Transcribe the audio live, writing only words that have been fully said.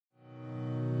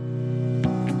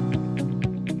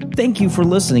Thank you for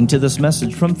listening to this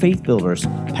message from Faith Builders.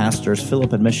 Pastors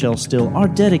Philip and Michelle Steele are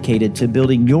dedicated to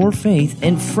building your faith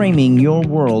and framing your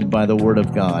world by the Word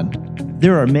of God.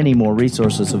 There are many more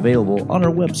resources available on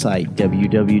our website,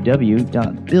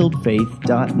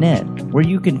 www.buildfaith.net, where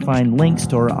you can find links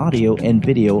to our audio and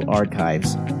video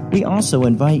archives. We also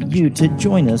invite you to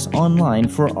join us online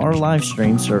for our live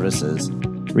stream services.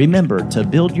 Remember to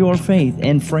build your faith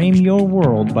and frame your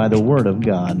world by the Word of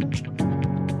God.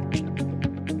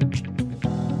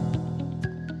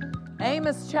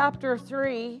 Amos chapter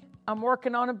 3, I'm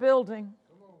working on a building.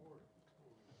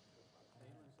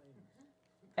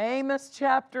 Amos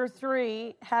chapter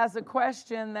 3 has a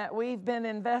question that we've been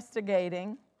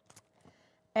investigating,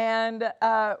 and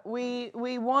we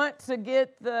want to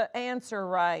get the answer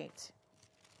right.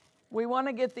 We want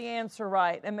to get the answer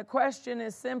right, and the question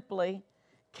is simply,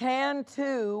 can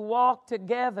two walk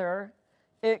together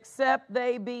except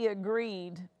they be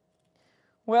agreed?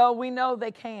 Well, we know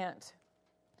they can't.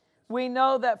 We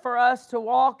know that for us to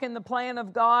walk in the plan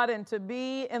of God and to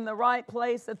be in the right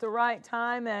place at the right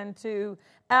time and to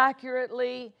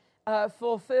accurately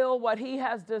fulfill what He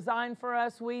has designed for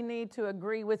us, we need to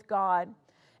agree with God.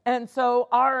 And so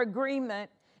our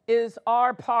agreement is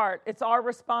our part. It's our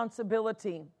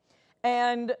responsibility.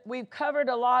 And we've covered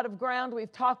a lot of ground.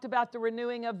 We've talked about the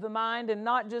renewing of the mind, and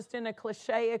not just in a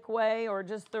clichéic way or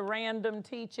just the random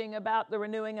teaching about the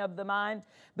renewing of the mind,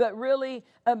 but really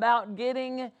about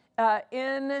getting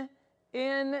in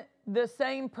the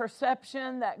same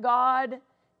perception that God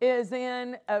is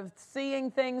in, of seeing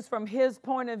things from His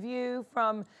point of view,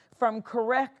 from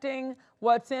correcting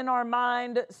what's in our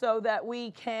mind so that we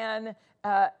can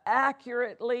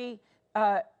accurately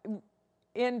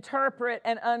interpret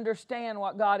and understand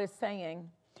what God is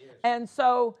saying. Yes. And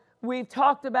so we've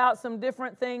talked about some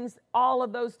different things. All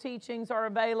of those teachings are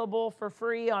available for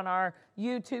free on our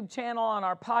YouTube channel, on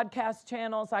our podcast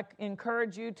channels. I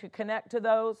encourage you to connect to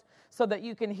those so that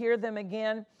you can hear them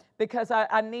again, because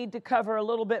I need to cover a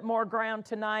little bit more ground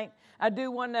tonight. I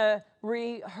do want to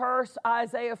rehearse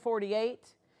Isaiah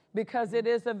 48 because it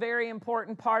is a very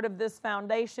important part of this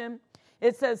foundation.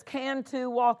 It says, can two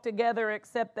walk together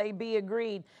except they be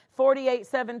agreed?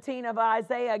 48:17 of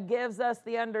Isaiah gives us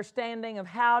the understanding of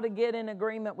how to get in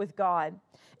agreement with God.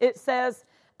 It says,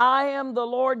 I am the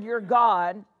Lord your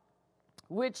God,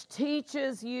 which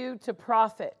teaches you to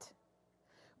profit,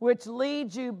 which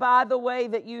leads you by the way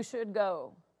that you should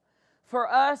go.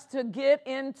 For us to get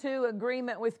into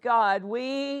agreement with God,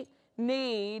 we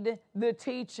need the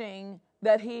teaching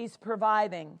that He's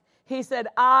providing. He said,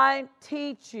 I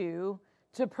teach you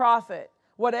to profit.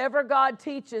 Whatever God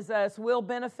teaches us will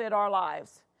benefit our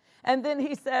lives. And then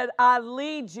He said, I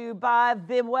lead you by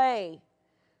the way.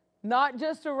 Not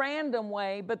just a random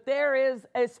way, but there is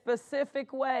a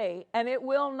specific way, and it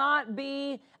will not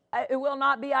be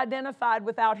identified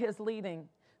without His leading.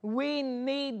 We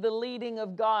need the leading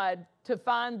of God to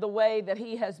find the way that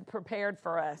He has prepared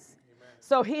for us. Amen.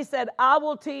 So He said, I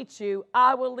will teach you,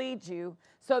 I will lead you.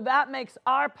 So that makes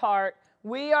our part.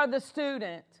 We are the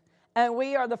student and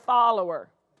we are the follower.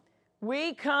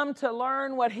 We come to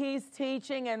learn what He's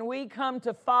teaching, and we come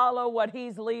to follow what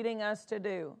He's leading us to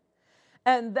do.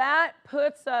 And that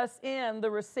puts us in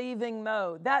the receiving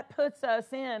mode. That puts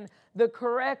us in the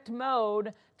correct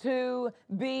mode to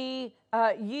be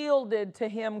yielded to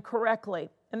Him correctly.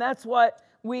 And that's what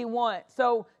we want.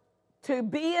 So to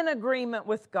be in agreement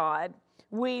with God,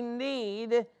 we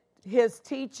need His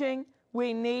teaching,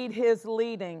 we need His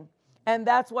leading. And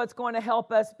that's what's going to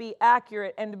help us be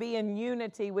accurate and to be in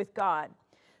unity with God.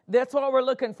 That's what we're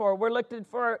looking for. We're looking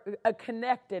for a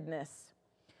connectedness.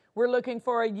 We're looking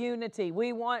for a unity.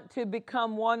 We want to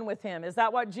become one with Him. Is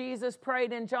that what Jesus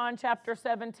prayed in John chapter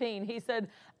 17? He said,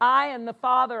 I and the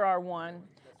Father are one,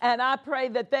 and I pray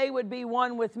that they would be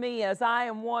one with me as I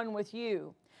am one with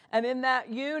you. And in that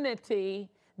unity,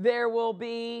 there will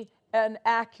be an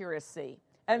accuracy.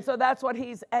 And so that's what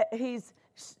he's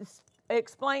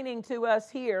explaining to us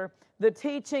here. The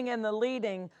teaching and the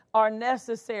leading are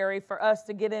necessary for us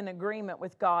to get in agreement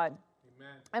with God.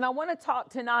 Amen. And I want to talk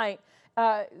tonight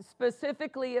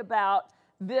specifically about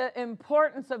the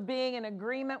importance of being in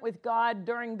agreement with God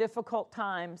during difficult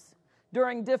times,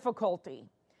 during difficulty.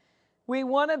 We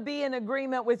want to be in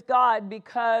agreement with God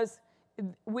because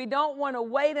we don't want to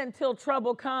wait until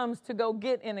trouble comes to go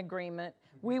get in agreement.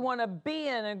 We want to be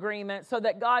in agreement so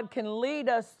that God can lead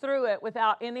us through it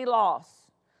without any loss,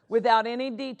 without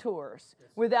any detours,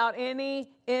 without any,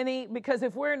 because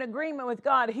if we're in agreement with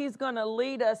God, He's going to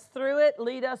lead us through it,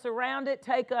 lead us around it,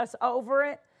 take us over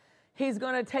it. He's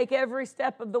going to take every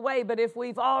step of the way. But if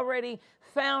we've already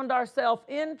found ourselves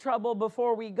in trouble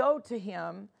before we go to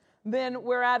Him, then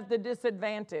we're at the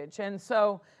disadvantage. And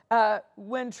so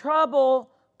when trouble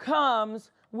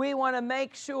comes, we want to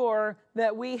make sure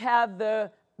that we have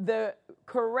the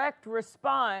correct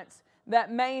response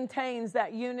that maintains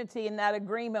that unity and that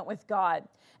agreement with God.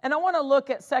 And I want to look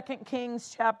at 2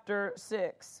 Kings chapter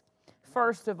 6,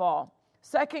 first of all.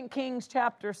 2 Kings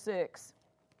chapter 6.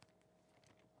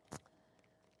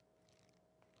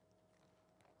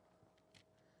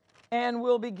 And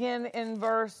we'll begin in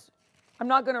verse, I'm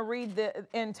not going to read the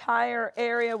entire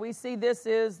area. We see this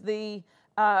is the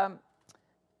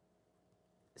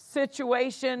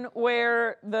situation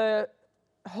where the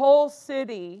whole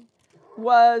city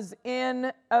was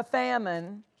in a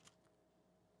famine.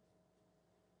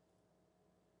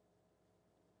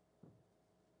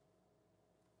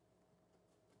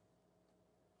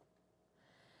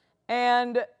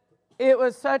 And it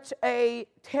was such a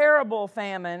terrible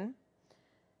famine.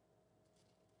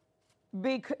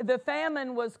 The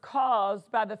famine was caused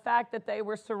by the fact that they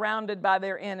were surrounded by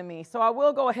their enemy. So I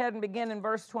will go ahead and begin in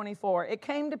verse 24. It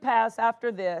came to pass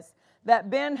after this that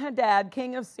Ben-Hadad,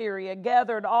 king of Syria,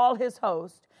 gathered all his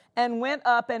host and went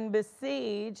up and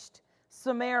besieged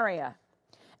Samaria.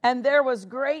 And there was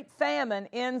great famine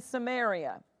in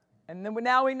Samaria. And then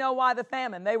now we know why the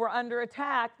famine. They were under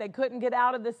attack. They couldn't get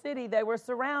out of the city. They were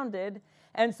surrounded.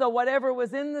 And so whatever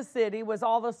was in the city was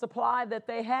all the supply that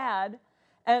they had.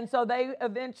 And so they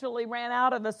eventually ran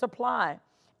out of the supply.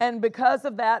 And because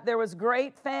of that, there was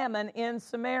great famine in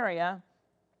Samaria.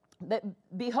 That,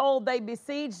 behold, they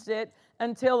besieged it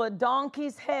until a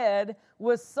donkey's head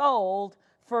was sold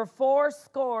for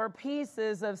 80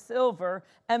 pieces of silver,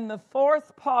 and the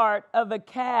 4th part of a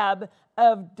cab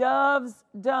of dove's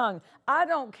dung. I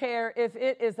don't care if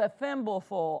it is a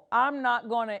thimbleful. I'm not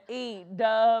going to eat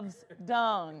dove's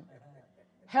dung.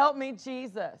 Help me,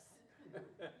 Jesus.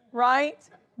 Right?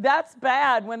 That's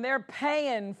bad when they're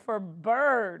paying for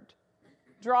bird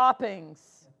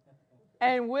droppings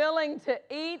and willing to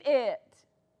eat it.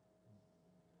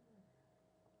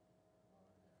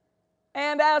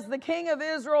 And as the king of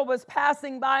Israel was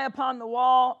passing by upon the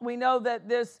wall, we know that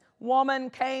this woman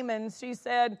came and she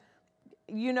said,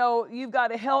 you know, you've got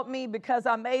to help me because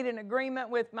I made an agreement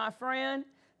with my friend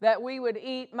that we would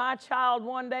eat my child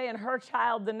one day and her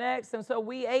child the next. And so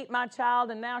we ate my child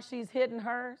and now she's hidden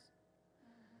hers.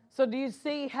 So do you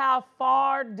see how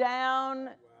far down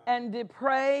and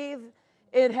depraved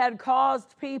it had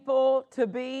caused people to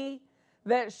be?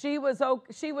 That she was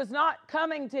not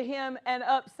coming to him and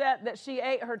upset that she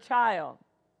ate her child.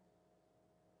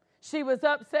 She was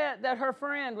upset that her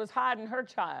friend was hiding her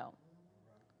child.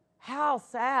 How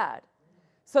sad.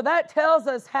 So that tells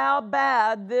us how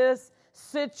bad this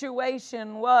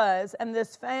situation was and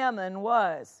this famine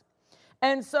was.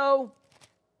 And so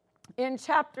in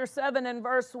chapter 7 and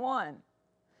verse 1,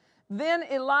 then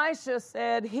Elisha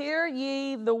said, hear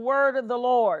ye the word of the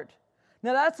Lord.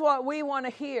 Now that's what we want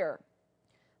to hear.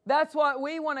 That's what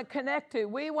we want to connect to.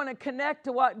 We want to connect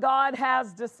to what God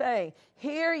has to say.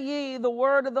 Hear ye the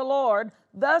word of the Lord.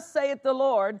 Thus saith the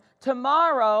Lord,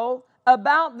 tomorrow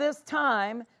about this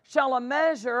time shall a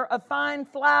measure of fine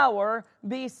flour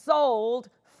be sold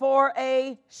for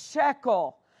a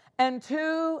shekel, and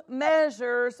 2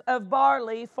 measures of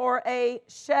barley for a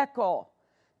shekel.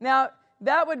 Now,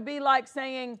 that would be like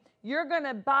saying you're going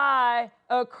to buy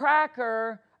a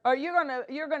cracker, or you're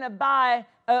going to buy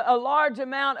a large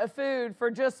amount of food for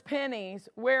just pennies,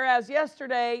 whereas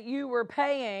yesterday you were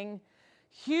paying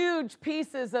huge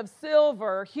pieces of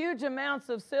silver, huge amounts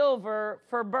of silver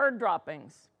for bird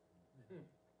droppings.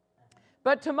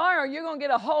 But tomorrow you're going to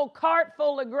get a whole cart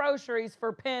full of groceries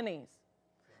for pennies.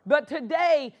 But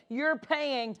today you're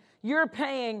paying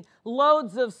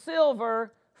loads of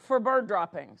silver for bird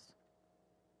droppings.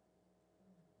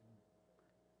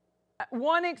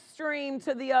 One extreme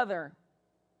to the other.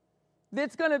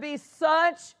 It's going to be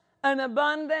such an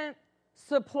abundant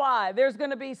supply. There's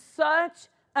going to be such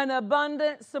an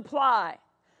abundant supply.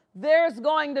 There's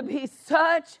going to be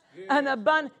such an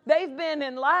abundant. They've been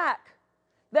in lack.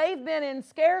 They've been in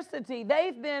scarcity.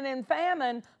 They've been in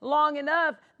famine long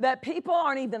enough that people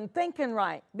aren't even thinking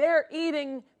right. They're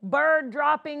eating bird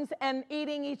droppings and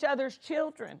eating each other's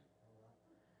children.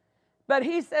 But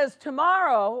he says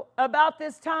tomorrow, about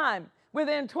this time,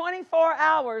 within 24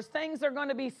 hours, things are going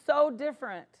to be so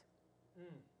different.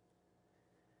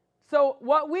 So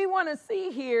what we want to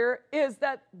see here is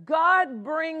that God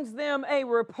brings them a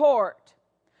report.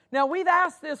 Now, we've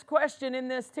asked this question in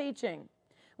this teaching.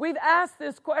 We've asked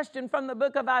this question from the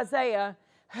book of Isaiah.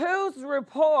 Whose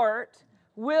report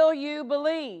will you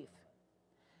believe?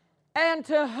 And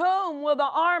to whom will the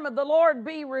arm of the Lord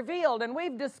be revealed? And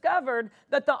we've discovered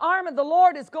that the arm of the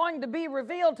Lord is going to be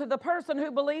revealed to the person who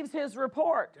believes his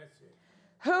report. That's it.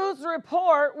 Whose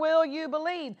report will you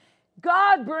believe?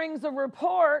 God brings a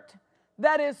report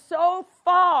that is so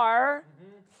far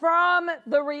from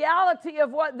the reality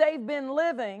of what they've been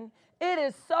living. It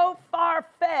is so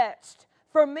far-fetched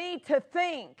for me to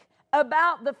think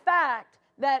about the fact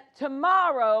that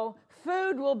tomorrow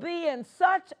food will be in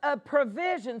such a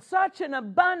provision, such an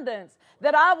abundance,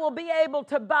 that I will be able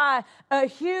to buy a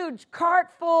huge cart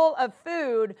full of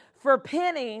food for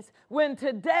pennies when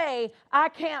today I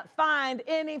can't find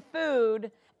any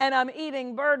food and I'm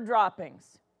eating bird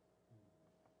droppings.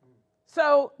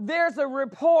 So there's a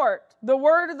report. The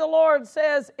word of the Lord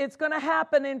says it's going to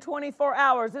happen in 24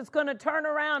 hours. It's going to turn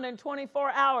around in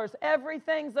 24 hours.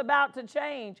 Everything's about to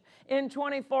change in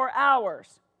 24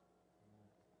 hours.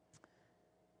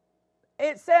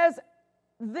 It says,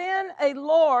 then a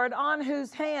Lord on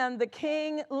whose hand the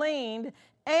king leaned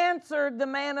answered the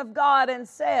man of God and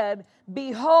said,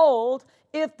 behold,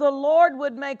 if the Lord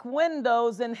would make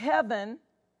windows in heaven,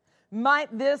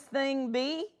 might this thing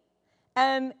be?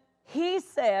 And he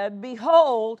said,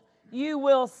 behold, you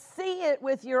will see it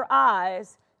with your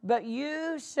eyes, but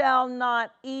you shall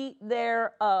not eat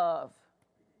thereof.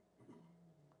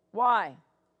 Why?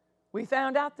 We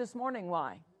found out this morning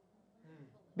why.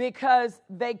 Because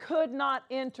they could not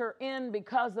enter in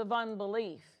because of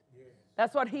unbelief.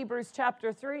 That's what Hebrews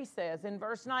chapter 3 says in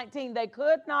verse 19. They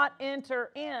could not enter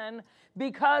in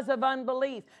because of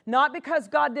unbelief. Not because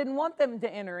God didn't want them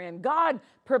to enter in. God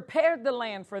prepared the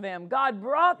land for them. God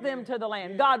brought them to the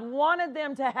land. God wanted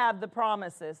them to have the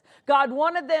promises. God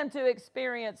wanted them to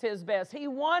experience His best. He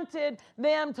wanted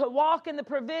them to walk in the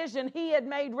provision He had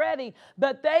made ready.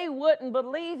 But they wouldn't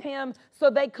believe Him, so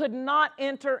they could not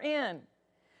enter in.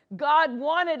 God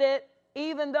wanted it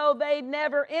even though they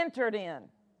never entered in.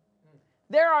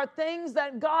 There are things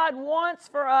that God wants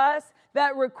for us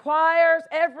that requires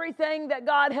everything that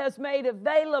God has made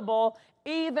available,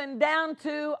 even down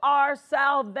to our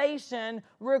salvation,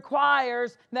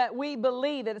 requires that we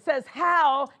believe it. It says,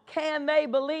 how can they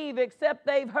believe except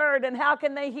they've heard? And how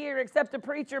can they hear except a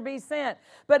preacher be sent?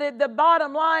 But the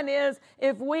bottom line is,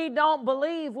 if we don't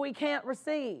believe, we can't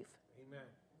receive. Amen.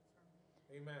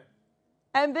 Amen.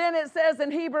 And then it says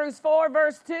in Hebrews 4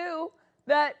 verse 2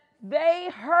 that they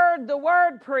heard the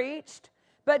word preached,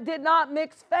 but did not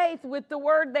mix faith with the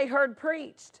word they heard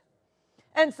preached.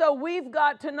 And so we've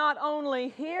got to not only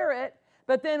hear it,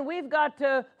 but then we've got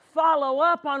to follow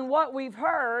up on what we've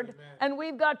heard. Amen. And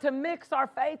we've got to mix our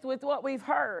faith with what we've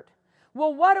heard.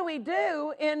 Well, what do we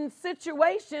do in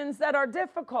situations that are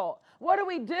difficult? What do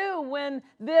we do when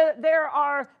there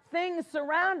are things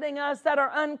surrounding us that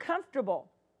are uncomfortable?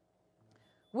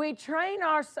 We train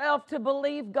ourselves to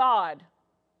believe God.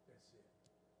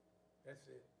 That's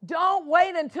it. Don't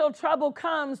wait until trouble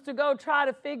comes to go try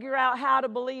to figure out how to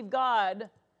believe God.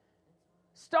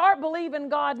 Start believing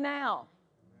God now.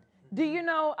 Do you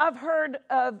know, I've heard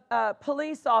of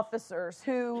police officers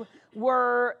who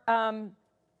were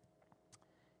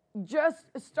just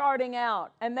starting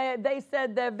out. And they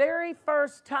said the very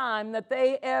first time that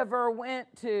they ever went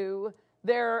to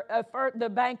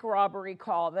the bank robbery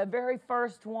call, the very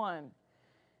first one,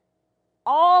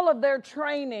 all of their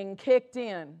training kicked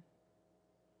in.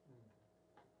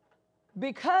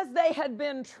 Because they had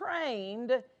been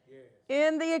trained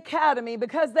in the academy,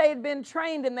 because they had been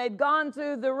trained and they'd gone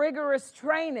through the rigorous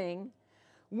training,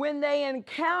 when they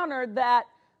encountered that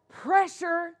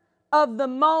pressure of the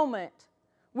moment,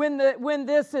 when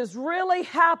this is really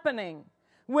happening,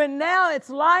 when now it's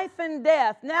life and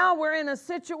death, now we're in a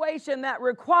situation that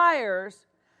requires,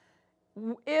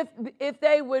 if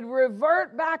they would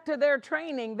revert back to their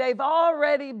training, they've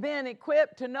already been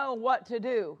equipped to know what to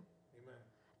do. Amen.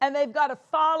 And they've got to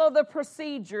follow the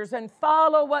procedures and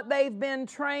follow what they've been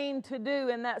trained to do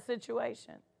in that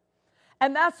situation.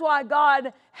 And that's why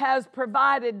God has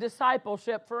provided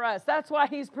discipleship for us. That's why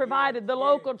He's provided the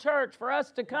local church for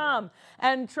us to come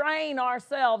and train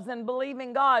ourselves in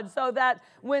believing God, so that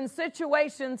when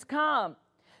situations come,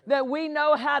 that we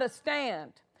know how to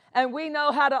stand, and we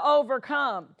know how to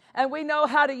overcome, and we know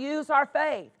how to use our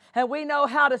faith, and we know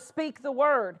how to speak the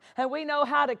word, and we know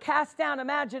how to cast down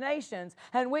imaginations,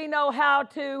 and we know how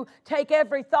to take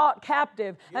every thought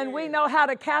captive, and we know how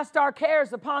to cast our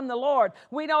cares upon the Lord.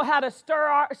 We know how to stir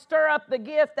up the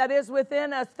gift that is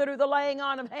within us through the laying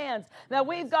on of hands. Now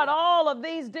we've got all of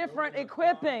these different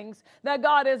equippings that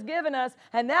God has given us,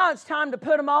 and now it's time to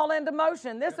put them all into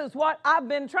motion. This is what I've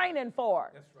been training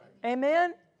for. That's right.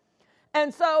 Amen?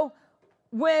 And so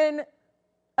when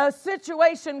a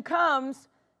situation comes,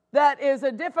 that is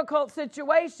a difficult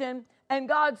situation and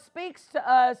God speaks to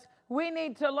us, we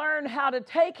need to learn how to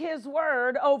take His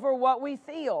word over what we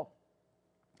feel.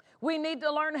 We need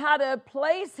to learn how to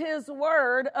place His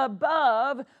word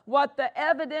above what the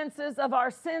evidences of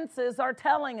our senses are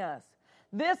telling us.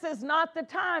 This is not the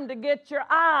time to get your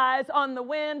eyes on the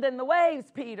wind and the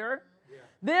waves, Peter. Yeah.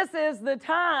 This is the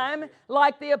time,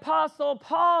 like the Apostle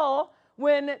Paul,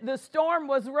 when the storm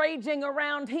was raging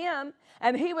around him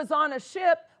and he was on a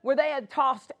ship where they had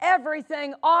tossed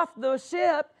everything off the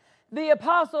ship. The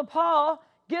Apostle Paul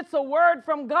gets a word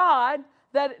from God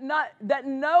that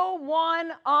no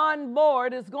one on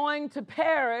board is going to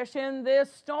perish in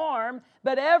this storm,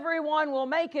 but everyone will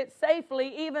make it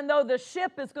safely, even though the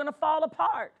ship is going to fall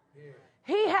apart. Yeah.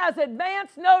 He has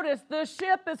advance notice the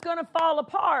ship is going to fall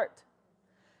apart,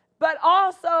 but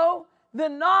also the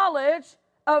knowledge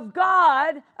of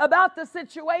God about the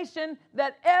situation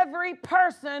that every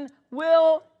person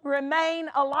will remain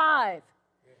alive.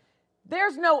 Yeah.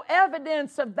 There's no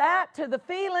evidence of that to the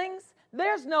feelings.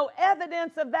 There's no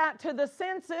evidence of that to the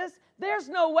senses. There's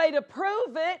no way to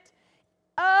prove it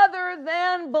other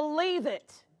than believe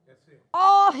it. That's it.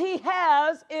 All he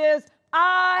has is,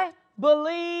 I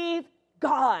believe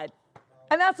God.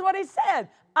 And that's what he said.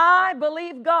 I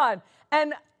believe God.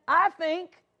 And I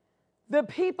think the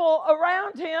people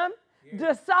around him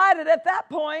decided at that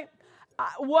point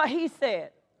what he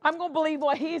said. I'm going to believe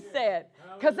what he said.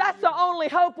 Because that's the only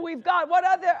hope we've got. What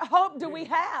other hope do we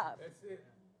have? That's it.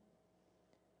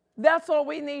 That's what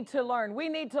we need to learn. We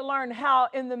need to learn how,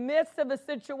 in the midst of a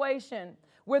situation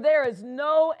where there is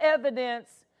no evidence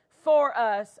for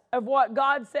us of what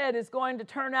God said is going to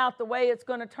turn out the way it's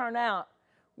going to turn out,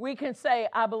 we can say,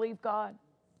 I believe God.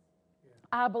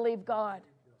 I believe God.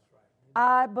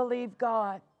 I believe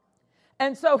God.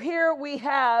 And so here we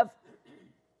have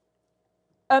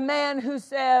a man who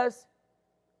says,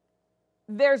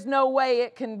 there's no way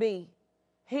it can be.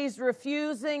 He's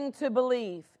refusing to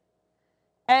believe.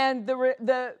 And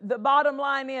the bottom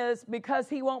line is, because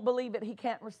he won't believe it, he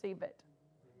can't receive it.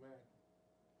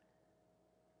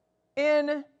 Amen.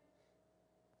 In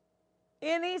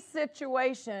any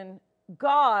situation,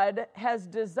 God has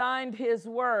designed His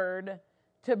word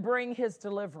to bring His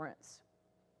deliverance.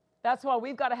 That's why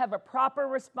we've got to have a proper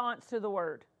response to the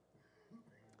word.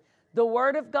 The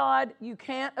word of God, you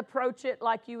can't approach it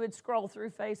like you would scroll through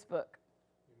Facebook.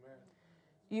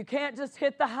 You can't just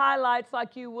hit the highlights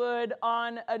like you would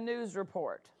on a news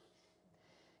report.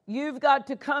 You've got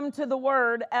to come to the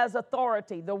Word as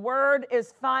authority. The Word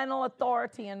is final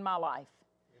authority in my life.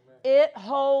 Amen. It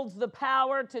holds the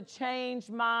power to change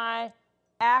my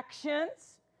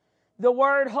actions. The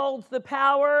Word holds the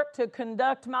power to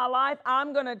conduct my life.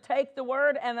 I'm going to take the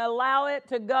Word and allow it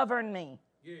to govern me.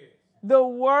 Yeah. The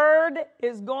Word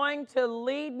is going to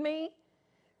lead me.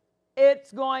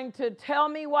 It's going to tell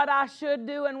me what I should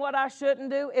do and what I shouldn't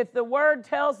do. If the Word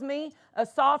tells me a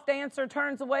soft answer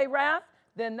turns away wrath,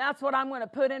 then that's what I'm going to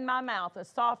put in my mouth, a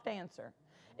soft answer.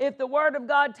 If the Word of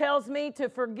God tells me to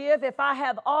forgive if I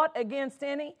have aught against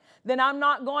any, then I'm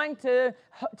not going to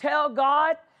tell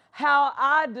God how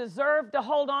I deserve to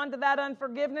hold on to that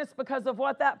unforgiveness because of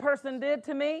what that person did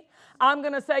to me. I'm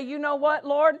going to say, you know what,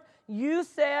 Lord? You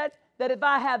said that if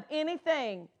I have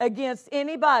anything against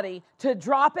anybody, to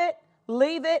drop it,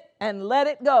 leave it, and let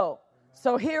it go.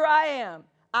 So here I am.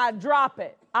 I drop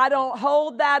it. I don't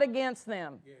hold that against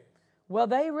them. Well,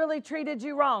 they really treated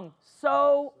you wrong.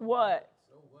 So what?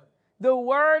 The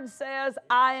Word says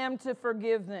I am to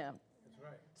forgive them.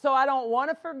 So I don't want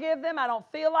to forgive them. I don't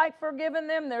feel like forgiving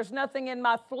them. There's nothing in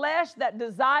my flesh that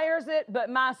desires it,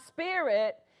 but my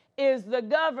spirit is the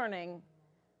governing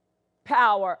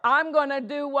power. I'm going to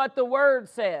do what the Word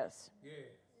says. Yeah.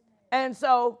 And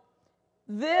so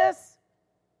this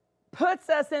puts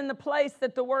us in the place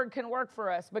that the Word can work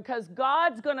for us, because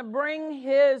God's going to bring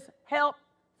His help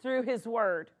through His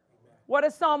Word. Amen. What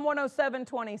does Psalm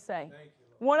 107:20 say?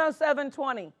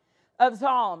 107:20 of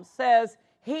Psalms says,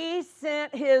 He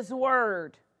sent His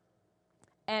Word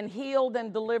and healed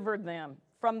and delivered them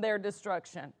from their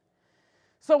destruction.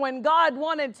 So when God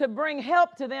wanted to bring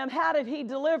help to them, how did He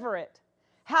deliver it?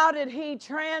 How did He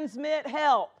transmit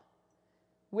help?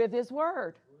 With His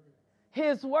Word.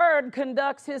 His Word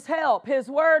conducts His help. His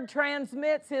Word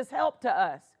transmits His help to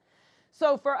us.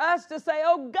 So for us to say,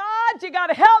 oh God, you got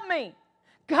to help me.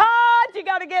 God, you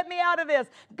got to get me out of this.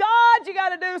 God, you got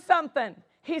to do something.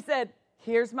 He said,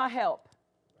 here's my help.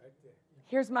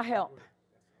 Here's my help.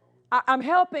 I'm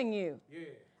helping you.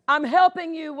 I'm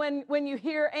helping you when you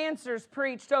hear answers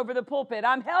preached over the pulpit.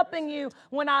 I'm helping you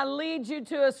when I lead you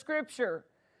to a scripture.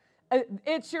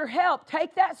 It's your help.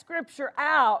 Take that scripture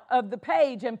out of the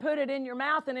page and put it in your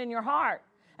mouth and in your heart.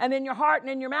 And in your heart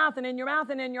and in your mouth and in your mouth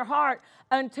and in your heart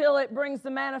until it brings the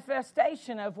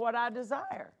manifestation of what I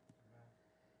desire.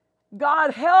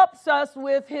 God helps us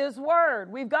with His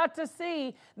Word. We've got to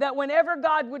see that whenever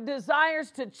God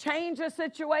desires to change a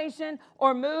situation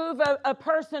or move a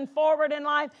person forward in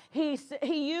life, He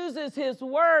uses His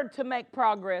Word to make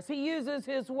progress. He uses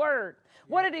His Word.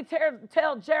 What did He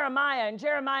tell Jeremiah in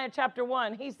Jeremiah chapter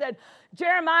 1? He said,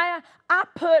 Jeremiah, I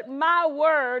put my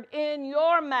word in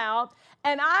your mouth,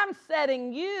 and I'm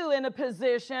setting you in a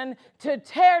position to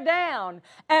tear down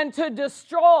and to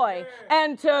destroy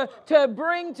and to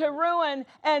bring to ruin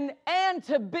and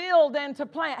to build and to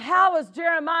plant. How is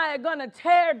Jeremiah going to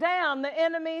tear down the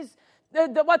enemies?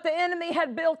 What the enemy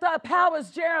had built up? How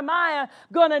is Jeremiah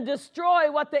going to destroy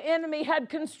what the enemy had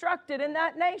constructed in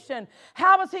that nation?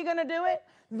 How is he going to do it?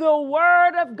 The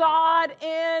Word of God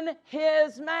in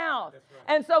his mouth.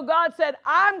 Right. And so God said,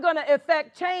 I'm going to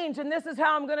effect change, and this is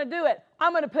how I'm going to do it.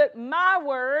 I'm going to put my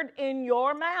word in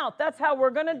your mouth. That's how we're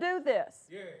going to do this.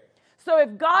 Yeah. So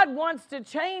if God wants to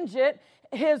change it,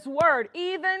 His Word,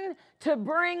 even to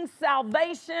bring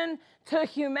salvation to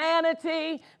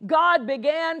humanity, God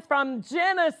began from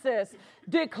Genesis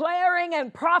declaring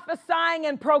and prophesying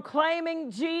and proclaiming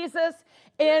Jesus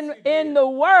in the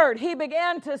Word. He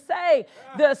began to say,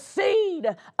 the seed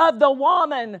of the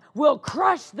woman will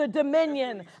crush the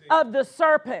dominion of the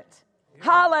serpent.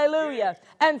 Hallelujah.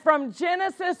 And from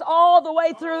Genesis all the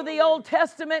way through the Old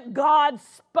Testament, God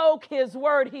spoke His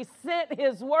Word. He sent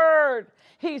His Word.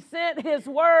 He sent His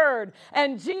Word.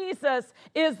 And Jesus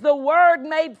is the Word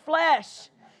made flesh.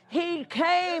 He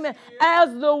came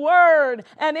as the Word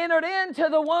and entered into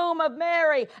the womb of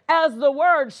Mary as the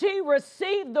Word. She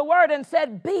received the Word and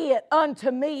said, be it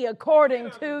unto me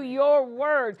according to your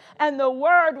word. And the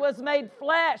Word was made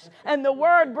flesh, and the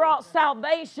Word brought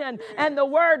salvation, and the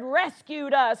Word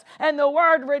rescued us, and the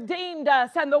Word redeemed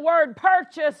us, and the Word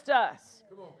purchased us.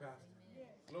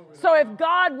 So if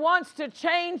God wants to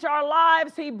change our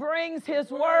lives, He brings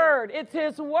His Word. It's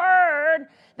His Word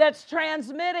that's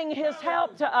transmitting His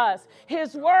help to us.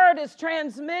 His Word is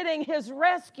transmitting His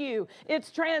rescue.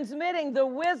 It's transmitting the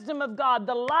wisdom of God,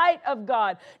 the light of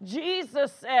God.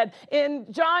 Jesus said in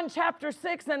John chapter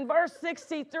 6 and verse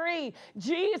 63,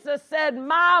 Jesus said,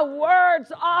 my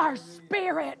words are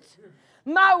spirit.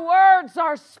 My words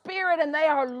are spirit and they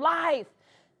are life.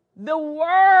 The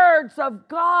words of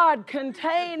God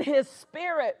contain His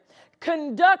Spirit,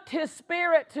 conduct His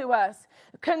Spirit to us,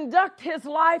 conduct His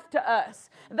life to us.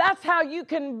 That's how you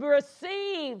can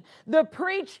receive the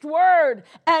preached word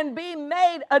and be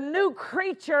made a new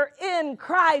creature in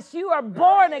Christ. You are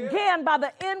born again by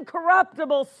the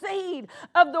incorruptible seed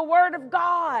of the Word of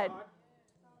God.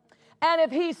 And if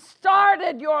He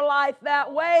started your life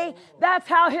that way, that's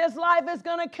how His life is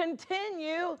going to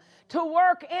continue to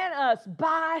work in us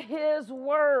by His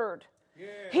Word. Yeah.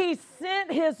 He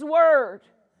sent His Word.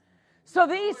 So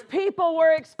these people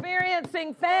were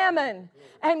experiencing famine,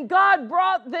 and God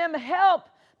brought them help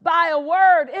by a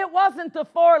word. It wasn't the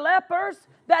 4 lepers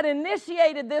that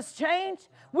initiated this change.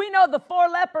 We know the 4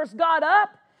 lepers got up,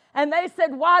 and they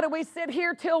said, why do we sit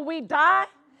here till we die?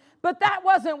 But that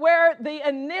wasn't where the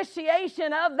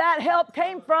initiation of that help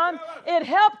came from. It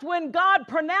helped when God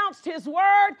pronounced His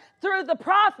word through the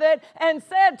prophet and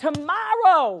said,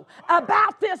 tomorrow,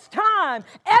 about this time,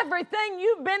 everything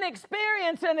you've been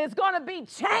experiencing is going to be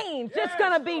changed. It's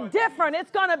going to be different. It's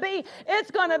going to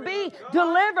be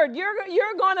delivered.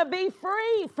 You're going to be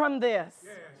free from this.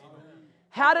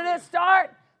 How did it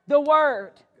start? The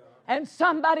word. And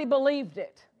somebody believed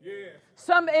it.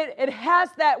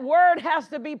 That word has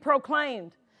to be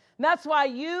proclaimed. And that's why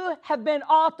you have been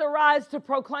authorized to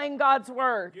proclaim God's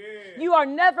word. Yeah. You are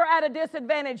never at a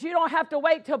disadvantage. You don't have to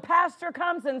wait till pastor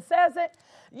comes and says it.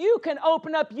 You can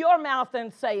open up your mouth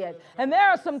and say it. And there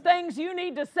are some things you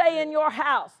need to say in your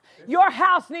house. Your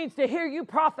house needs to hear you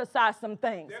prophesy some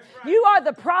things. Right. You are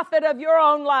the prophet of your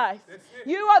own life.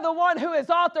 You are the one who is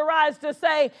authorized to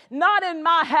say, not in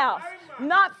my house,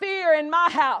 not fear in my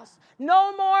house.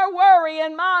 No more worry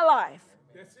in my life.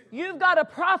 You've got to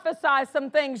prophesy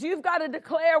some things. You've got to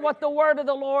declare what the word of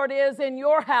the Lord is in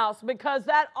your house, because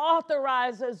that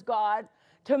authorizes God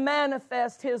to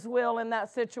manifest His will in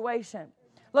that situation.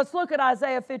 Let's look at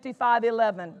Isaiah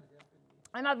 55:11.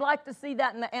 And I'd like to see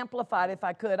that in the Amplified if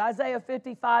I could. Isaiah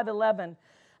 55:11.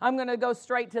 I'm going to go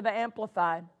straight to the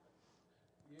Amplified.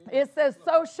 It says,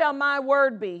 so shall my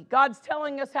word be. God's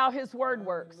telling us how His word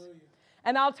works.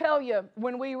 And I'll tell you,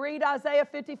 when we read Isaiah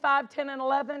 55:10 and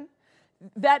 11,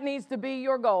 that needs to be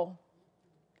your goal.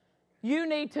 You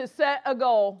need to set a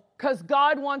goal, because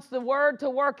God wants the word to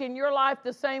work in your life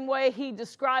the same way he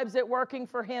describes it working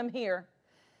for him here.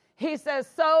 He says,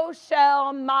 so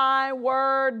shall my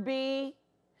word be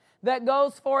that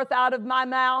goes forth out of my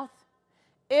mouth.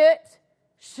 It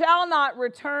shall not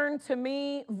return to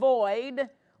me void,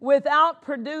 without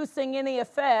producing any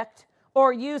effect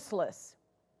or useless.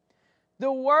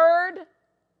 The word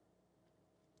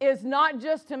is not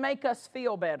just to make us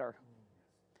feel better.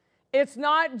 It's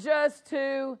not just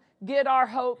to get our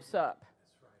hopes up.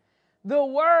 The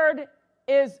word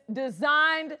is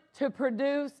designed to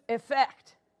produce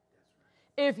effect.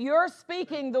 If you're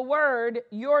speaking the word,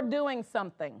 you're doing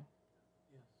something.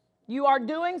 You are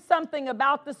doing something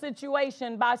about the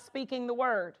situation by speaking the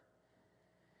word.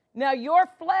 Now, your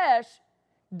flesh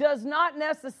does not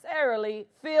necessarily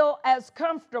feel as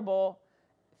comfortable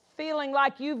feeling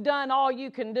like you've done all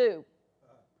you can do.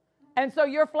 And so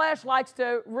your flesh likes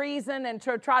to reason and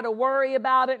to try to worry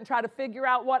about it and try to figure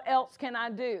out what else can I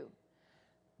do.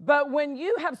 But when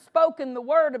you have spoken the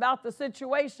word about the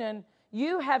situation,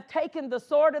 you have taken the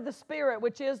sword of the Spirit,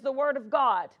 which is the word of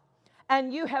God,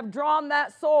 and you have drawn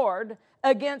that sword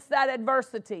against that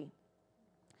adversity.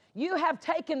 You have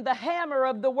taken the hammer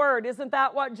of the word. Isn't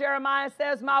that what Jeremiah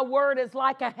says? My word is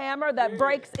like a hammer that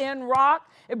breaks in rock.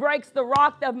 It breaks the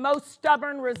rock of most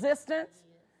stubborn resistance.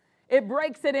 It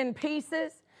breaks it in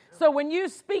pieces. So when you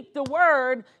speak the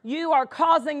word, you are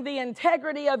causing the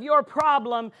integrity of your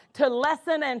problem to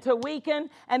lessen and to weaken,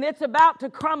 and it's about to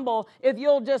crumble if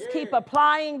you'll just keep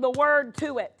applying the word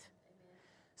to it.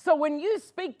 So when you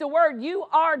speak the word, you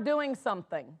are doing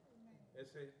something.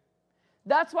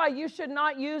 That's why you should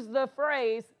not use the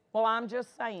phrase, well, I'm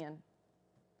just saying.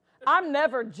 I'm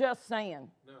never just saying.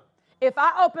 No. If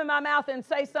I open my mouth and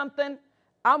say something,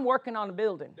 I'm working on a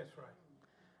building. That's right.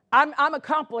 I'm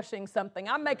accomplishing something.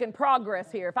 I'm making progress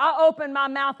here. If I open my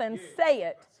mouth and say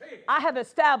it, I have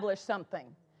established something.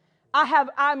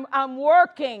 I'm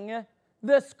working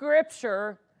the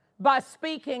scripture by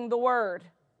speaking the word.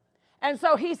 And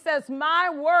so he says, my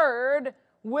word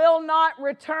will not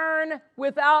return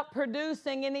without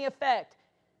producing any effect.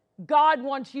 God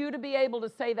wants you to be able to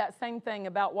say that same thing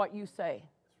about what you say.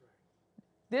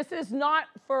 This is not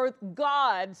for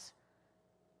God's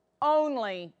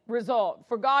only result,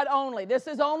 for God only. This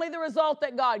is only the result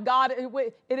that God,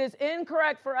 it is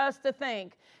incorrect for us to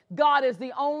think God is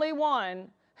the only one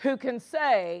who can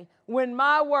say, when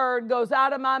my word goes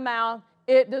out of my mouth,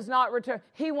 it does not return.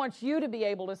 He wants you to be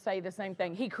able to say the same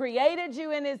thing. He created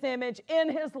you in his image,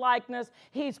 in his likeness.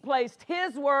 He's placed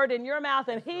his word in your mouth,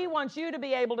 and he wants you to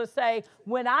be able to say,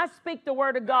 when I speak the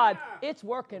word of God, it's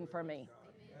working for me.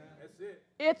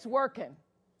 It's working.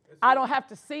 I don't have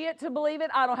to see it to believe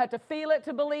it. I don't have to feel it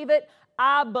to believe it.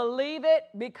 I believe it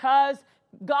because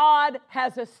God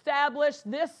has established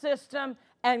this system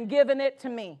and given it to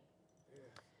me.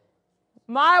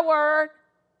 My word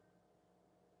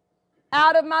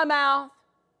out of my mouth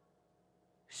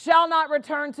shall not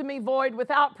return to me void,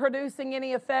 without producing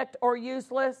any effect or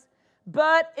useless,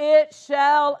 but it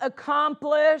shall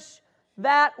accomplish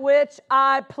that which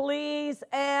I please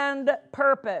and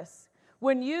purpose.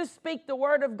 When you speak the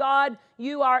word of God,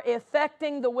 you are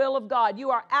effecting the will of God.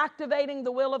 You are activating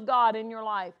the will of God in your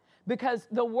life, because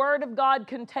the word of God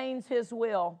contains his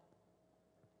will.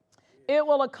 It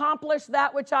will accomplish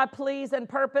that which I please and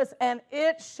purpose, and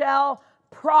it shall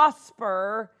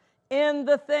prosper in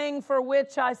the thing for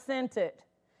which I sent it.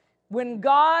 When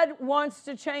God wants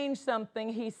to change something,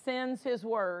 he sends his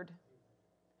word.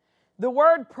 The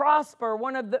word prosper,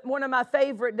 one of my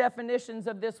favorite definitions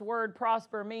of this word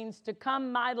prosper, means to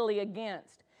come mightily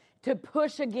against, to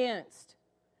push against.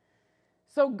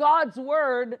 So God's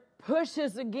word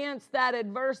pushes against that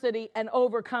adversity and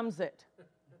overcomes it.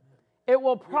 It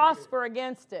will prosper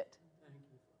against it.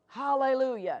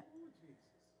 Hallelujah.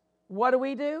 What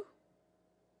do?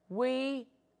 We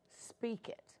speak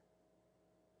it.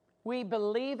 We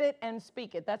believe it and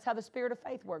speak it. That's how the spirit of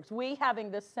faith works. We,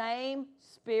 having the same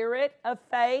spirit of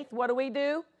faith, what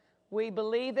do? We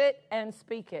believe it and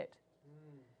speak it.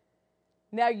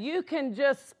 Now, you can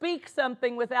just speak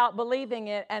something without believing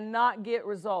it and not get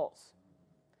results.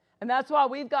 And that's why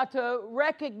we've got to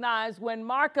recognize when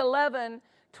Mark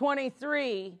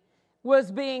 11:23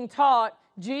 was being taught,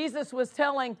 Jesus was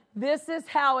telling, this is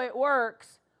how it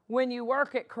works when you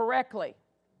work it correctly.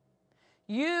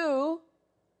 You,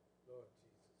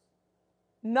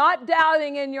 not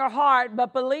doubting in your heart,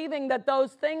 but believing that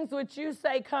those things which you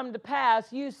say come to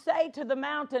pass, you say to the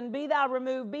mountain, be thou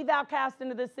removed, be thou cast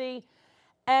into the sea,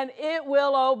 and it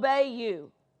will obey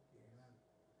you.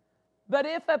 But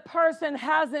if a person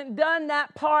hasn't done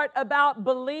that part about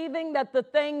believing that the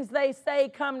things they say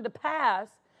come to pass,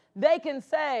 they can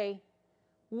say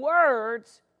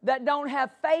words that don't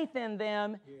have faith in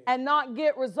them and not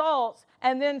get results,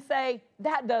 and then say,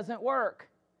 that doesn't work,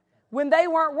 when they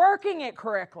weren't working it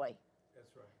correctly.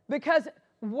 That's right. Because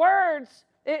words,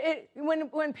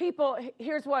 when people,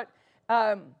 here's what,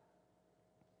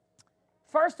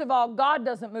 first of all, God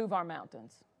doesn't move our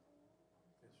mountains.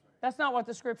 That's not what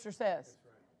the scripture says.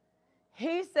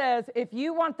 He says, if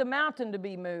you want the mountain to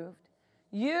be moved,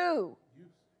 you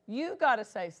got to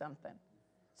say something.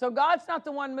 So God's not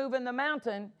the one moving the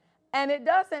mountain, and it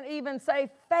doesn't even say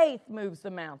faith moves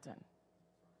the mountain.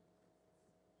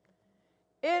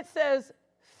 It says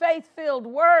faith-filled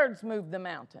words move the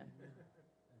mountain.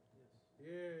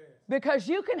 Because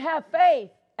you can have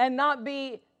faith and not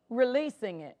be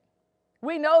releasing it.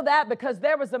 We know that because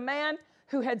there was a man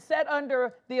who had sat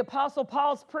under the Apostle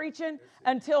Paul's preaching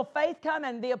until faith come,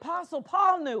 and the Apostle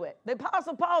Paul knew it. The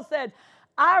Apostle Paul said,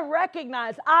 I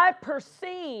recognize, I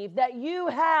perceive that you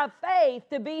have faith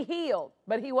to be healed,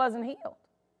 but he wasn't healed.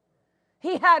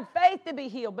 He had faith to be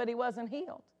healed, but he wasn't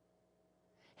healed.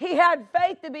 He had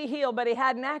faith to be healed, but he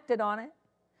hadn't acted on it.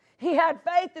 He had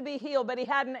faith to be healed, but he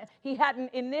hadn't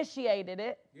initiated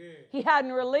it. Yeah. He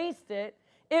hadn't released it.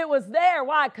 It was there.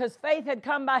 Why? Because faith had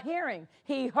come by hearing.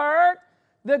 He heard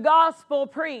the gospel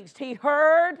preached. He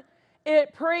heard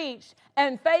it preached,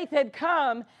 and faith had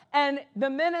come, and the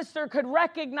minister could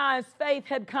recognize faith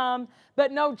had come,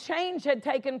 but no change had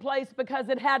taken place because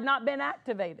it had not been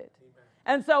activated. Amen.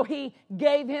 And so he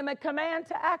gave him a command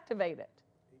to activate it.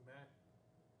 Amen.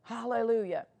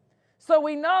 Hallelujah. So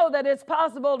we know that it's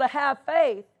possible to have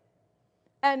faith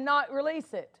and not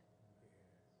release it.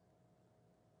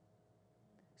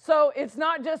 So it's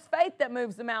not just faith that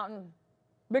moves the mountain,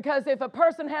 because if a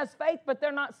person has faith but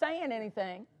they're not saying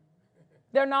anything,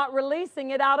 they're not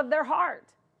releasing it out of their heart.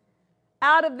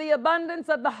 Out of the abundance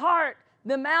of the heart,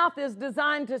 the mouth is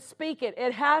designed to speak it.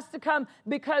 It has to come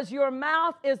because your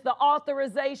mouth is the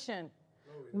authorization.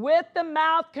 With the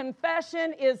mouth,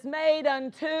 confession is made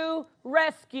unto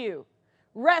rescue,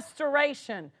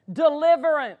 restoration,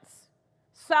 deliverance,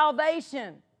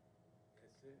 salvation.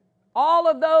 All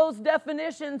of those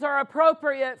definitions are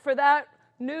appropriate for that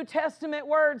New Testament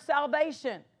word,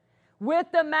 salvation.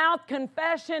 With the mouth,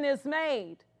 confession is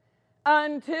made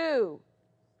unto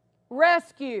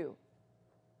rescue.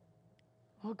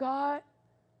 Well, God,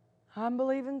 I'm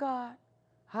believing God.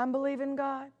 I'm believing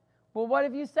God. Well, what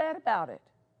have you said about it?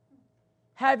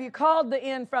 Have you called the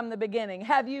end from the beginning?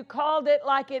 Have you called it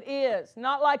like it is?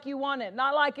 Not like you want it.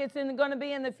 Not like it's going to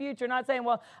be in the future. Not saying,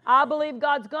 well, I believe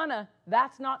God's gonna.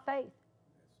 That's not faith.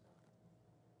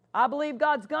 I believe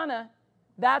God's gonna.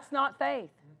 That's not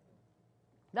faith.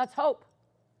 That's hope.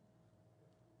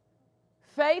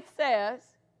 Faith says,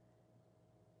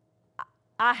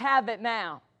 I have it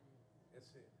now.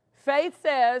 Faith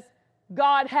says,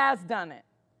 God has done it.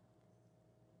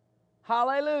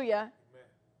 Hallelujah. Amen.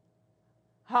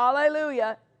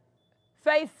 Hallelujah.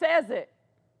 Faith says it.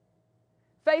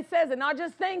 Faith says it, not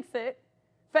just thinks it.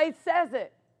 Faith says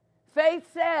it. Faith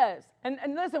says, and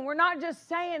listen, we're not just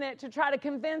saying it to try to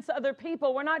convince other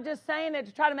people. We're not just saying it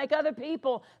to try to make other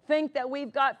people think that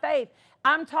we've got faith.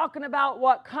 I'm talking about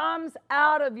what comes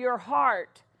out of your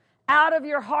heart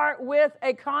with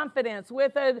a confidence,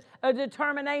 with a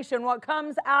determination, what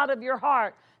comes out of your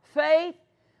heart. Faith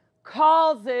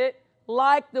calls it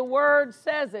like the Word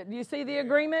says it. Do you see the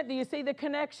agreement? Do you see the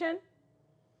connection?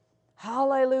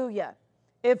 Hallelujah.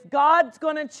 If God's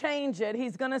going to change it,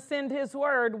 He's going to send His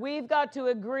Word. We've got to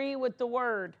agree with the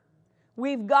Word.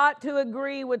 We've got to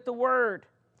agree with the Word.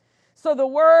 So the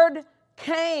Word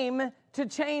came to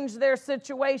change their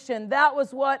situation. That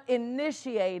was what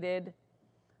initiated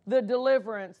the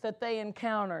deliverance that they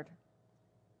encountered.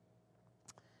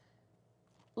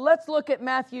 Let's look at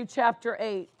Matthew chapter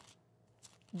 8,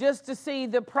 just to see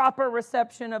the proper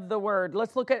reception of the Word.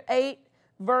 Let's look at 8,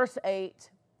 verse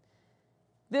 8.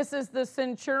 This is the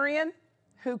centurion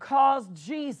who caused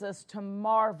Jesus to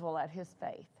marvel at his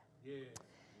faith. Yeah.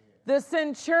 The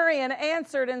centurion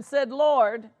answered and said,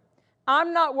 Lord,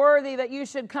 I'm not worthy that you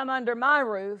should come under my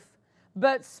roof,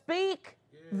 but speak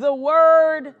the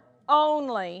word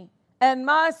only, and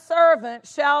my servant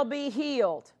shall be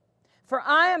healed. For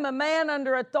I am a man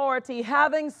under authority,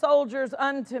 having soldiers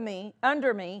under me,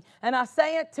 and I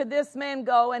say it to this man,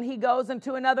 go, and he goes, and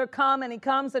to another, come, and he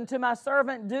comes, and to my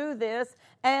servant, do this,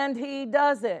 and he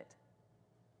does it.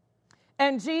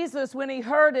 And Jesus, when he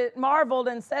heard it, marveled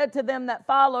and said to them that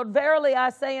followed, verily I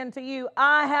say unto you,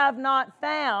 I have not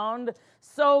found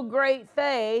so great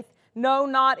faith, no,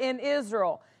 not in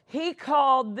Israel. he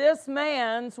called this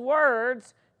man's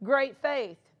words great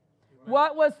faith.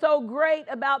 What was so great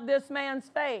about this man's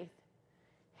faith?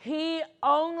 He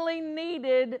only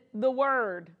needed the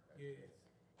word.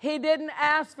 He didn't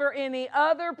ask for any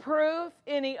other proof,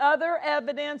 any other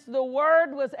evidence. The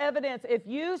word was evidence. If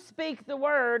you speak the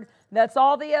word, that's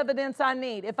all the evidence I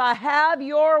need. If I have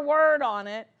your word on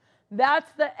it,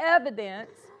 that's the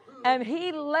evidence. And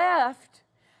he left,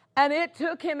 and it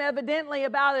took him evidently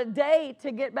about a day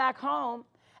to get back home.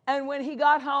 And when he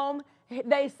got home,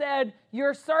 they said,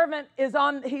 your servant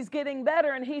he's getting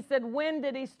better. And he said, when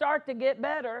did he start to get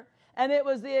better? And it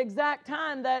was the exact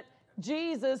time that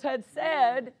Jesus had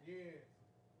said,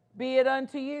 be it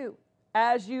unto you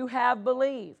as you have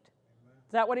believed.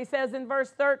 Is that what he says in verse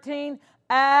 13?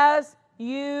 As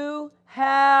you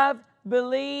have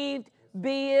believed,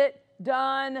 be it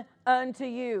done unto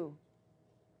you.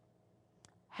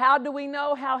 How do we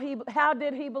know how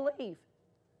did he believe?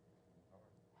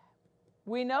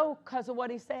 We know because of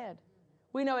what he said.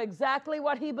 We know exactly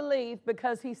what he believed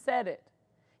because he said it.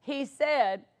 He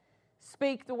said,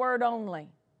 speak the word only.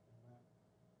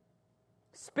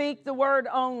 Speak the word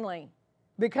only.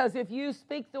 Because if you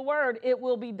speak the word, it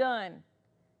will be done.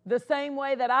 The same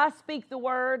way that I speak the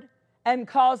word and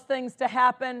cause things to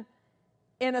happen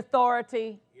in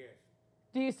authority. Yes.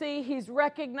 Do you see? He's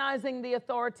recognizing the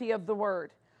authority of the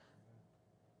word.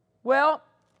 Well,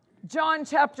 John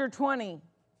chapter 20.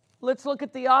 Let's look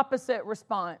at the opposite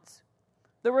response.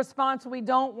 The response we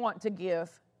don't want to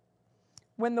give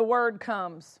when the word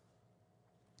comes.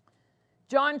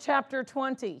 John chapter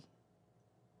 20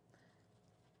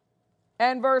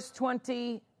 and verse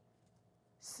 26.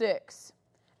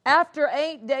 After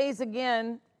 8 days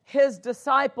again, his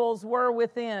disciples were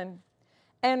within,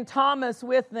 and Thomas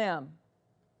with them.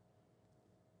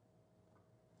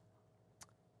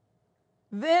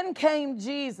 Then came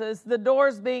Jesus, the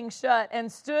doors being shut, and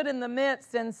stood in the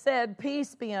midst and said,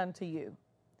 peace be unto you.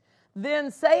 Then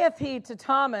saith he to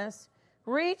Thomas,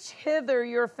 reach hither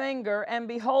your finger, and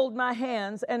behold my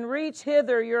hands, and reach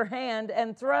hither your hand,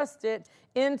 and thrust it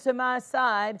into my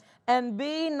side, and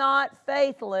be not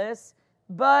faithless,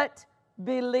 but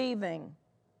believing.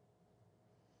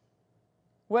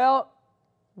 Well,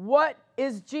 what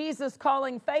is Jesus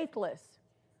calling faithless?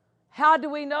 How do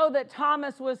we know that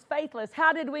Thomas was faithless?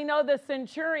 How did we know the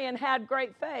centurion had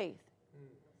great faith?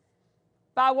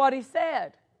 By what he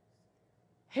said.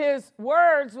 His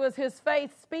words was his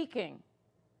faith speaking.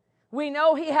 We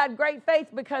know he had great faith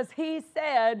because he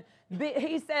said,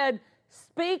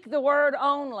 speak the word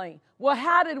only. Well,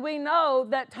 how did we know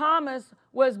that Thomas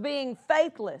was being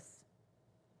faithless?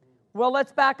 Well,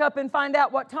 let's back up and find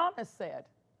out what Thomas said.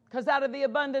 Because out of the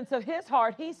abundance of his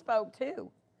heart, he spoke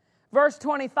too. Verse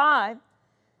 25,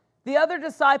 the other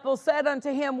disciples said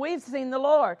unto him, we've seen the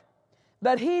Lord.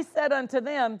 But he said unto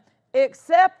them,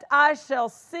 except I shall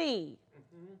see.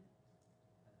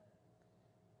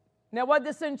 Now what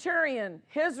the centurion,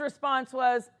 his response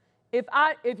was,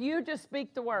 if you just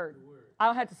speak the word, I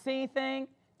don't have to see anything,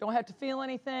 don't have to feel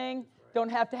anything, don't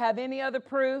have to have any other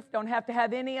proof, don't have to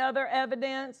have any other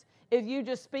evidence. If you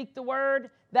just speak the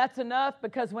word, that's enough,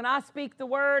 because when I speak the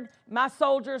word, my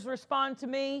soldiers respond to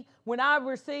me. When I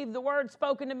receive the word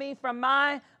spoken to me from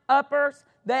my uppers,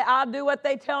 I'll do what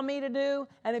they tell me to do,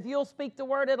 and if you'll speak the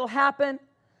word, it'll happen.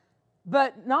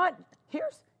 But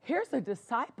here's a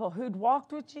disciple who'd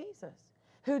walked with Jesus,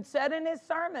 who'd sat in his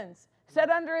sermons, sat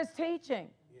under his teaching,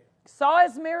 saw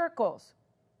his miracles,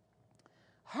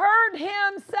 heard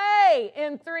him say,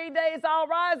 in 3 days I'll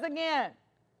rise again.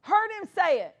 Heard him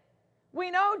say it. We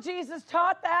know Jesus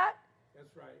taught that.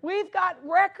 That's right. We've got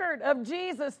record of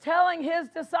Jesus telling his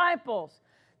disciples,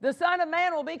 the Son of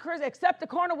Man will be crucified, except the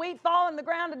corn of wheat fall in the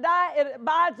ground to die, it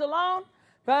abides alone,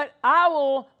 but I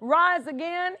will rise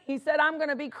again. He said, I'm going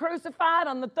to be crucified.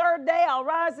 On the third day, I'll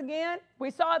rise again.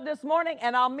 We saw it this morning,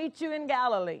 and I'll meet you in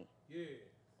Galilee. Yeah.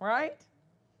 Right?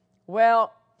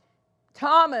 Well,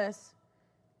 Thomas,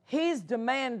 he's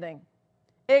demanding,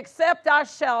 except I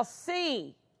shall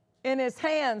see in his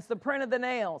hands the print of the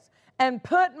nails, and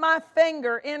put my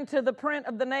finger into the print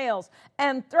of the nails,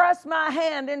 and thrust my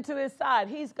hand into his side.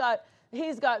 He's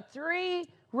got 3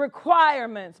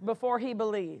 requirements before he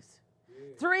believes.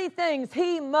 3 things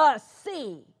he must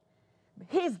see.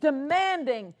 He's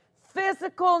demanding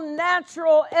physical,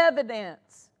 natural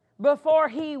evidence before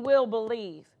he will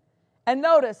believe. And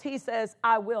notice, he says,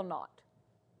 I will not.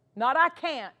 Not I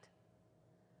can't.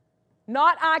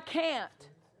 Not I can't.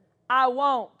 I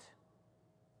won't.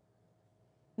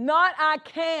 Not I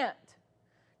can't.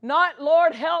 Not,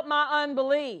 Lord, help my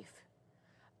unbelief.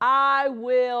 I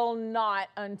will not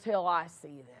until I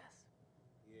see this.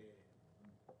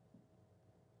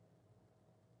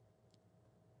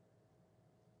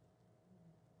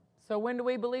 So when do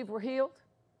we believe we're healed?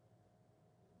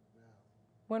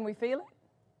 When we feel it?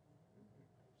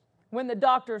 When the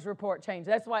doctor's report changes.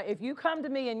 That's why if you come to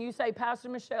me and you say, Pastor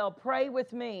Michelle, pray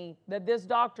with me that this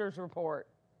doctor's report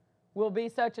will be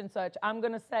such and such, I'm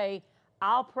going to say,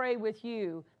 I'll pray with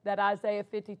you that Isaiah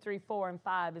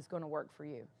 53:4-5 is going to work for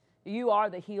you. You are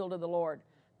the healed of the Lord.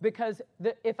 Because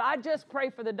if I just pray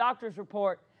for the doctor's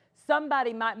report,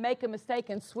 somebody might make a mistake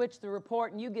and switch the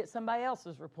report and you get somebody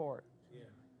else's report. Yeah.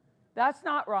 That's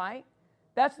not right.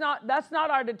 That's not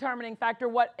our determining factor.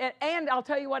 And I'll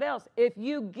tell you what else. If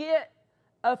you get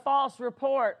a false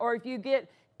report, or if you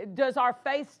get, does our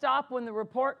faith stop when the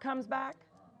report comes back?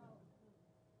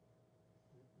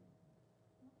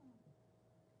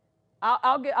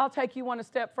 I'll take you one a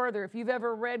step further. If you've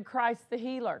ever read Christ the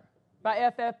Healer by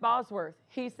F.F. Bosworth,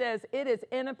 he says it is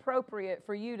inappropriate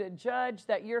for you to judge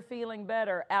that you're feeling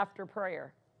better after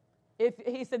prayer.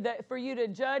 He said that for you to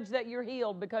judge that you're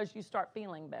healed because you start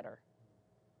feeling better.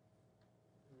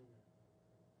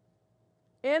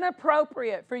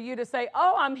 Inappropriate for you to say,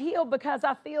 oh, I'm healed because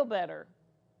I feel better.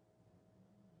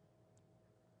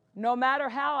 No matter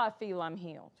how I feel, I'm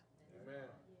healed. Amen.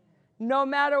 No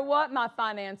matter what my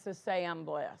finances say, I'm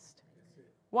blessed.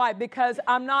 Why? Because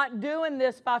I'm not doing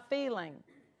this by feeling.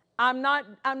 I'm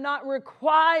not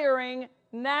requiring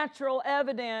natural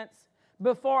evidence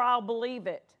before I'll believe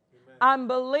it. Amen. I'm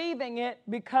believing it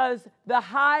because the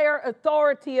higher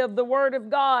authority of the Word of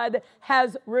God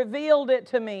has revealed it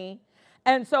to me.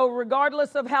 And so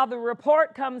regardless of how the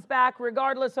report comes back,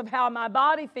 regardless of how my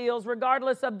body feels,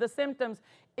 regardless of the symptoms,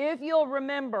 if you'll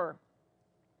remember,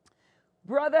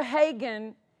 Brother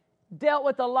Hagin dealt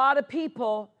with a lot of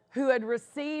people who had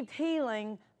received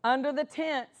healing under the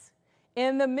tents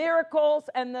in the miracles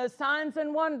and the signs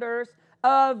and wonders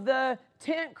of the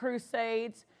tent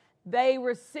crusades. They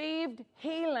received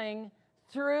healing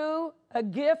through a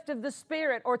gift of the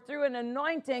Spirit or through an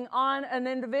anointing on an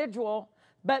individual.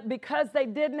 But because they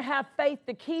didn't have faith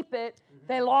to keep it,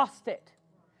 they lost it.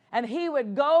 And he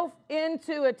would go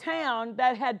into a town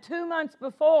that had 2 months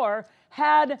before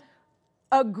had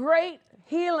a great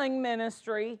healing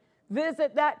ministry,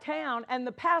 visit that town, and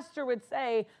the pastor would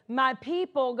say, my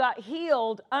people got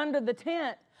healed under the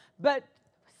tent, but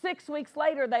 6 weeks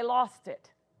later they lost it.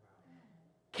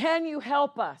 Can you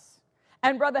help us?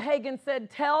 And Brother Hagin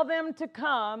said, tell them to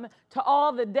come to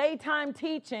all the daytime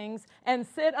teachings and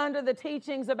sit under the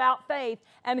teachings about faith.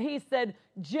 And he said,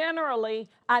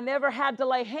 generally, I never had to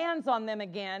lay hands on them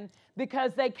again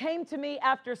because they came to me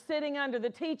after sitting under the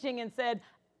teaching and said,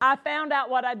 I found out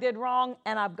what I did wrong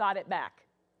and I've got it back.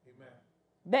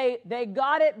 Amen. They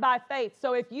got it by faith.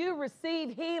 So if you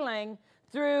receive healing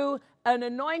through an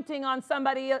anointing on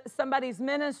somebody's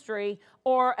ministry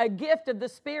or a gift of the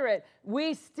Spirit,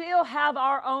 we still have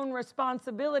our own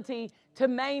responsibility to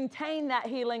maintain that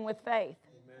healing with faith.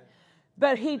 Amen.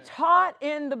 But he taught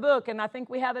in the book, and I think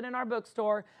we have it in our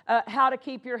bookstore, how to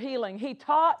keep your healing. He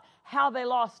taught how they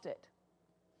lost it.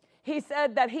 He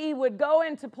said that he would go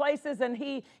into places and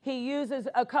he uses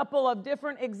a couple of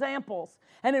different examples.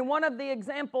 And in one of the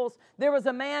examples, there was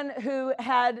a man who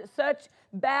had such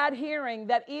bad hearing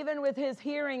that even with his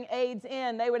hearing aids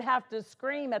in, they would have to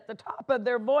scream at the top of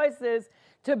their voices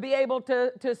to be able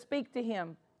to speak to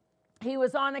him. He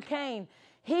was on a cane.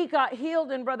 He got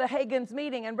healed in Brother Hagin's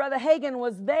meeting, and Brother Hagin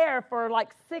was there for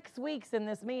like 6 weeks in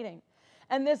this meeting.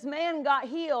 And this man got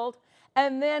healed.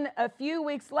 And then a few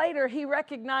weeks later, he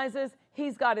recognizes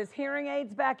he's got his hearing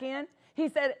aids back in. He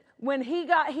said when he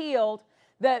got healed,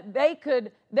 that they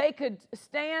could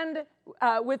stand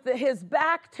with his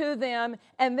back to them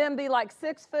and then be like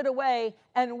 6 foot away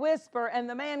and whisper, and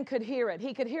the man could hear it.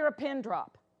 He could hear a pin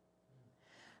drop.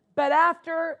 But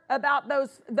after about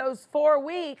those 4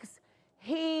 weeks,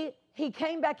 he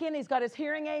came back in. He's got his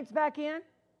hearing aids back in.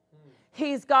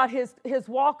 He's got his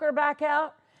walker back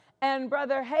out. And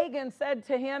Brother Hagin said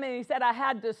to him, and he said, I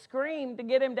had to scream to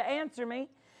get him to answer me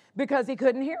because he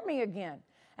couldn't hear me again.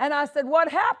 And I said, what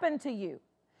happened to you?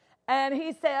 And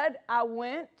he said, I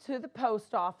went to the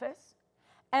post office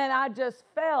and I just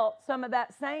felt some of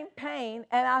that same pain,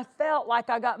 and I felt like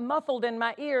I got muffled in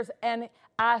my ears, and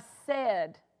I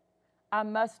said, I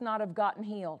must not have gotten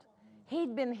healed.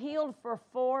 He'd been healed for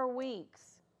 4 weeks.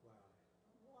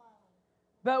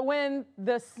 But when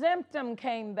the symptom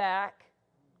came back,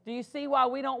 do you see why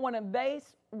we don't want to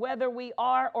base whether we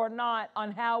are or not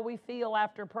on how we feel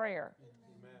after prayer?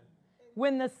 Amen.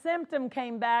 When the symptom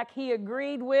came back, he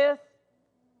agreed with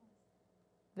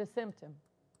the symptom.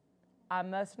 I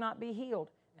must not be healed.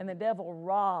 And the devil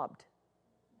robbed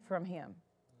from him.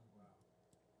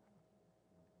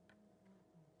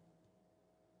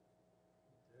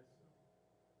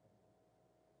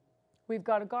 we've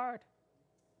got to guard.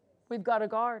 We've got to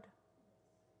guard.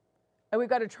 And we've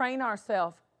got to train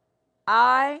ourselves.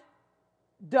 I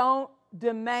don't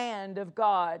demand of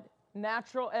God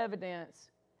natural evidence.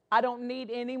 I don't need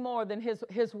any more than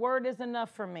His word is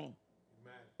enough for me.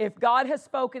 Amen. If God has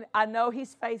spoken, I know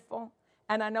He's faithful,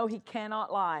 and I know He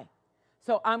cannot lie.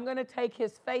 So I'm going to take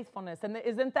His faithfulness. And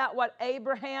isn't that what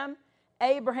Abraham,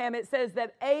 it says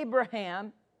that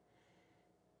Abraham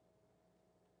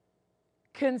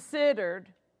considered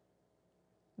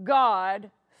God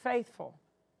faithful.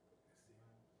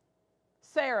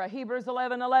 Sarah, Hebrews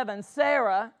 11:11,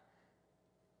 Sarah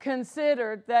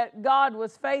considered that God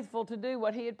was faithful to do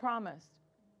what He had promised.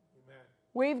 Amen.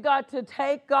 We've got to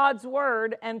take God's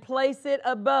word and place it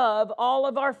above all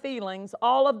of our feelings,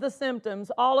 all of the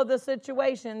symptoms, all of the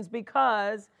situations,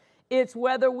 because it's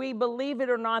whether we believe it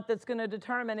or not that's going to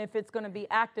determine if it's going to be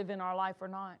active in our life or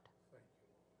not.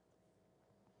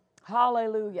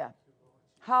 Hallelujah.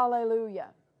 Hallelujah.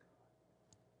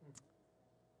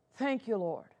 Thank you,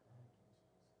 Lord.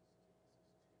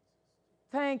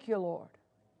 Thank you, Lord.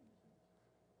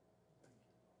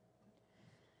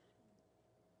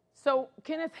 So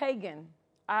Kenneth Hagin,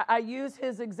 I use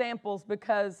his examples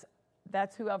because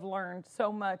that's who I've learned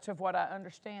so much of what I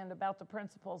understand about the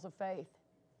principles of faith.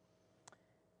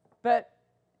 But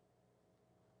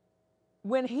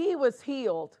when he was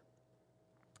healed,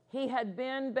 he had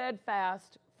been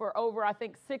bedfast for over, I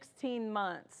think, 16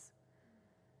 months.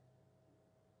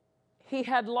 He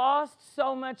had lost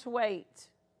so much weight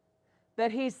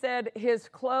that he said his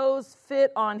clothes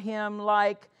fit on him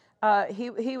like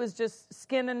he was just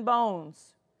skin and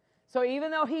bones. So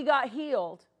even though he got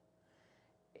healed,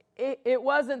 it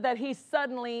wasn't that he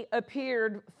suddenly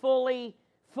appeared fully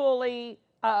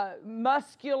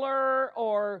muscular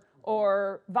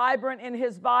or vibrant in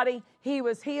his body. He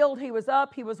was healed, he was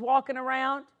up, he was walking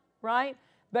around, right?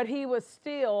 But he was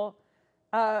still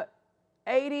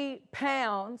 80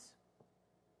 pounds.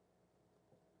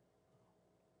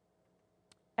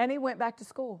 And he went back to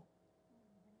school.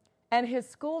 And his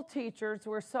school teachers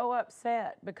were so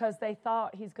upset because they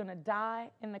thought he's going to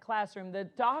die in the classroom. The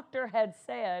doctor had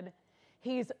said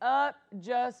he's up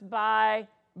just by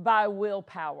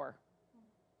willpower.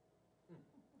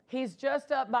 He's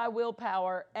just up by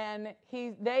willpower, and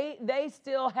they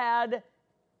still had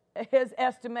his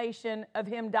estimation of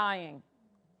him dying.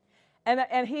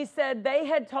 And he said, they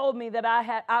had told me that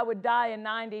I would die in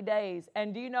 90 days.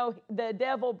 And do you know, the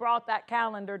devil brought that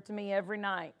calendar to me every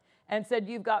night and said,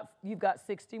 you've got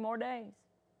 60 more days.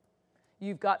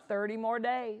 You've got 30 more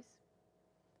days.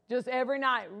 Just every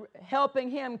night, helping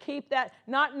him keep that,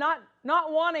 not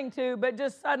wanting to, but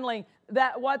just suddenly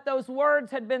that what those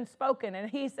words had been spoken. And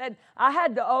he said, I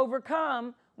had to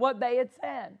overcome what they had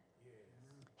said.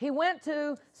 He went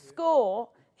to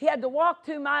school. He had to walk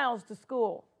 2 miles to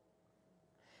school.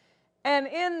 And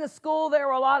in the school, there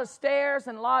were a lot of stairs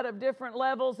and a lot of different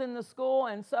levels in the school.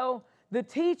 And so the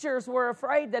teachers were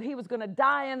afraid that he was going to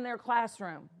die in their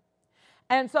classroom.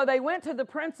 And so they went to the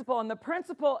principal, and the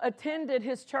principal attended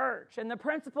his church, and the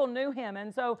principal knew him.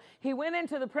 And so he went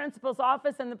into the principal's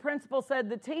office, and the principal said,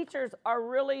 the teachers are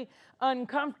really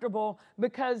uncomfortable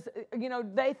because,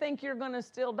 they think you're going to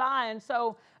still die. And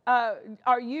so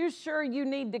are you sure you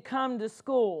need to come to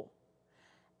school?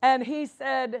 And he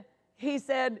said,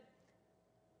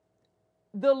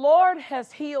 the Lord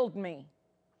has healed me.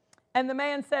 And the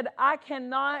man said, I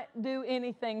cannot do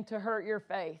anything to hurt your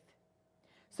faith.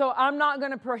 So I'm not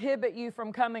going to prohibit you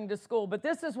from coming to school. But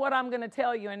this is what I'm going to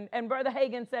tell you. And Brother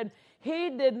Hagin said he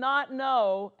did not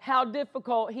know how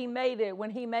difficult he made it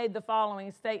when he made the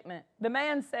following statement. The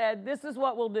man said, this is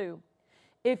what we'll do.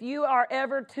 If you are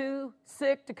ever too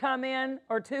sick to come in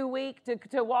or too weak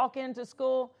to walk into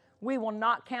school, we will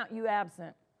not count you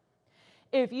absent.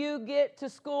 If you get to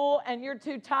school and you're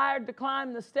too tired to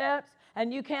climb the steps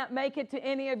and you can't make it to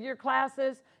any of your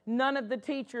classes, none of the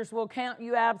teachers will count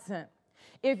you absent.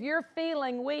 If you're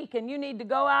feeling weak and you need to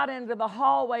go out into the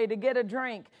hallway to get a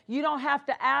drink, you don't have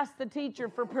to ask the teacher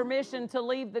for permission to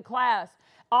leave the class.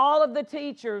 All of the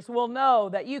teachers will know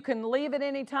that you can leave at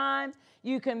any time.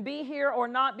 You can be here or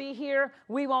not be here.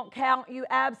 We won't count you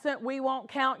absent. We won't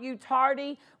count you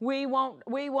tardy. We won't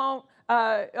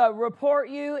report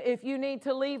you if you need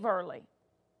to leave early.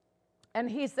 And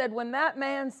he said, when that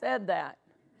man said that,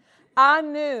 I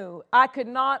knew I could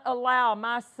not allow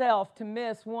myself to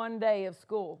miss one day of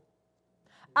school.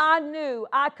 I knew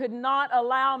I could not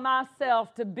allow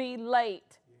myself to be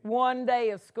late one day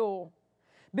of school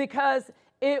because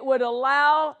it would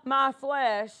allow my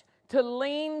flesh to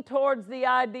lean towards the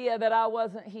idea that I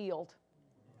wasn't healed.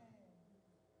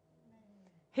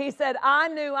 He said, I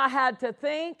knew I had to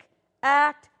think,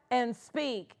 act, and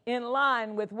speak in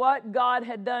line with what God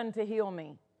had done to heal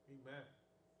me. Amen.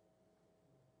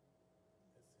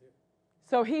 That's it.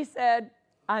 So he said,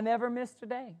 I never missed a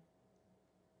day.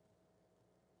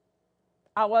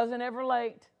 I wasn't ever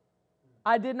late.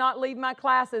 I did not leave my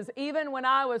classes. Even when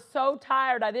I was so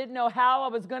tired, I didn't know how I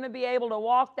was going to be able to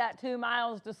walk that 2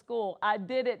 miles to school. I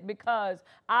did it because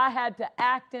I had to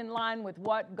act in line with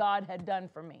what God had done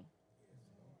for me.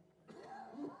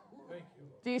 Thank you.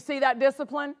 Do you see that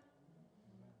discipline?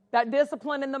 That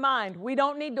discipline in the mind. We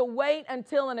don't need to wait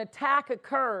until an attack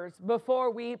occurs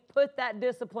before we put that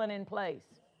discipline in place.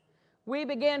 We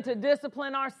begin to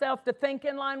discipline ourselves to think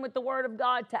in line with the Word of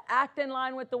God, to act in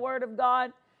line with the Word of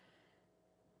God,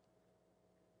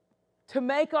 to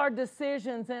make our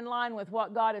decisions in line with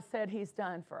what God has said He's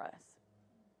done for us.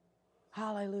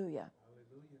 Hallelujah.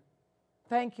 Hallelujah.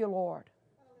 Thank you, Lord.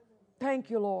 Thank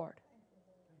you, Lord.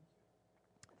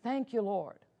 Thank you,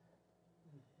 Lord.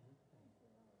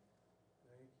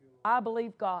 I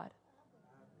believe God.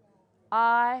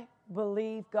 I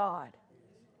believe God.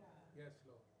 Yes,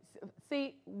 Lord.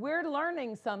 See, we're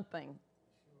learning something.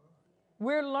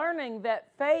 We're learning that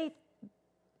faith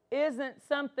isn't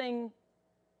something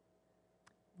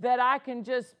that I can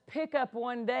just pick up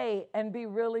one day and be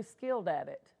really skilled at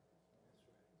it.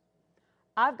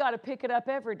 I've got to pick it up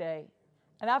every day,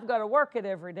 and I've got to work it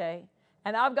every day,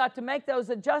 and I've got to make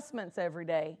those adjustments every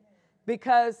day,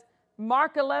 because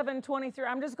Mark 11:23,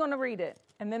 I'm just going to read it,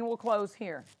 and then we'll close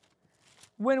here.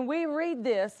 When we read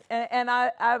this, and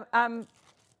I'm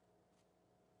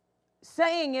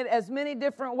saying it as many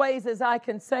different ways as I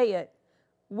can say it,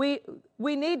 we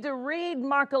need to read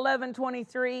Mark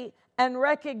 11:23 and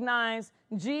recognize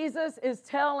Jesus is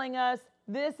telling us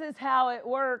this is how it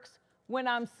works when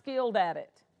I'm skilled at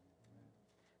it.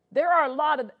 There are a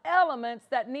lot of elements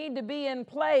that need to be in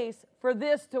place for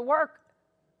this to work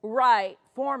right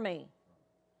for me.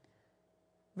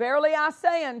 Verily I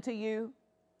say unto you,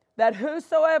 that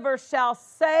whosoever shall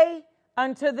say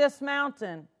unto this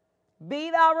mountain,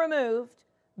 be thou removed,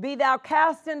 be thou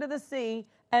cast into the sea,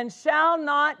 and shall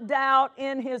not doubt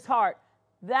in his heart.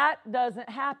 That doesn't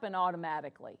happen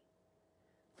automatically.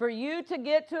 For you to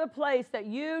get to a place that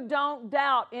you don't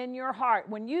doubt in your heart,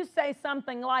 when you say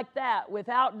something like that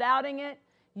without doubting it,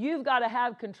 you've got to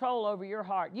have control over your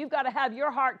heart. You've got to have your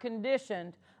heart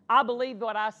conditioned. I believe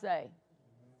what I say.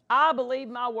 I believe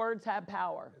my words have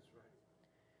power.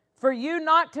 For you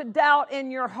not to doubt in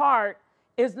your heart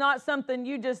is not something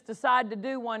you just decide to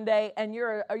do one day and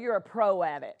you're a pro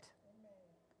at it.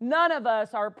 None of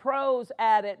us are pros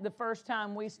at it the first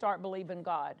time we start believing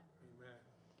God. Amen.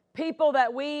 People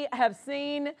that we have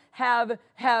seen have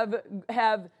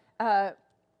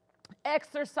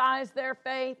exercised their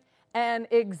faith and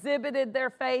exhibited their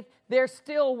faith. They're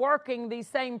still working these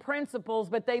same principles,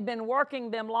 but they've been working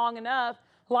them long enough,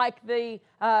 like the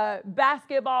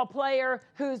basketball player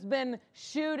who's been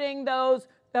shooting those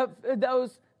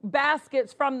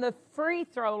baskets from the free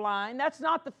throw line. That's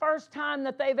not the first time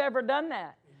that they've ever done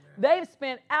that. They've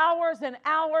spent hours and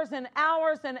hours and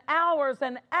hours and hours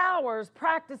and hours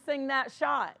practicing that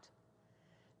shot.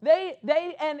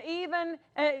 And even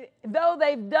though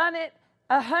they've done it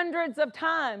hundreds of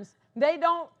times, they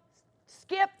don't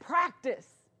skip practice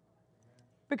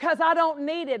because I don't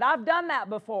need it. I've done that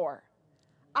before.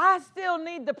 I still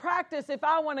need the practice if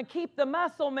I want to keep the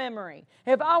muscle memory,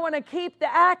 if I want to keep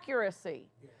the accuracy.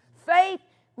 Faith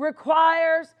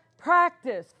requires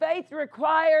practice. Faith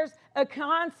requires a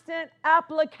constant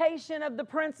application of the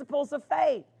principles of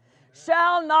faith.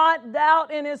 Shall not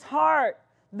doubt in his heart.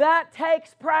 That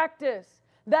takes practice.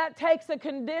 That takes a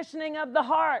conditioning of the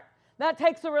heart. That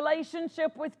takes a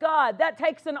relationship with God. That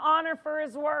takes an honor for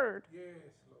his word. Yes,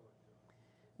 Lord.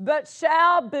 But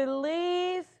shall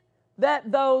believe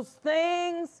that those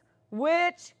things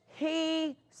which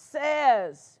he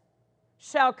says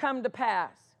shall come to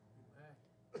pass.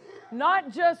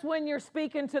 Not just when you're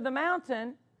speaking to the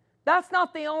mountain. That's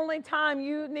not the only time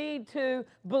you need to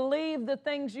believe the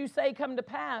things you say come to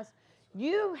pass.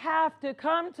 You have to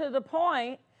come to the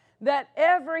point that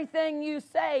everything you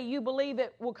say, you believe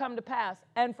it will come to pass.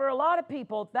 And for a lot of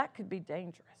people, that could be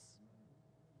dangerous.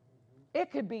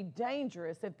 It could be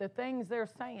dangerous if the things they're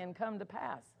saying come to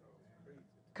pass.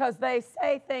 Because they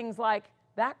say things like,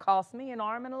 that cost me an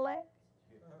arm and a leg.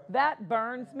 That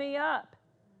burns me up.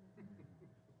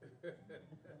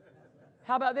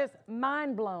 How about this?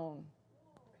 Mind blown.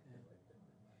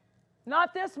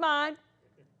 Not this mind.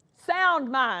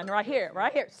 Sound mind right here,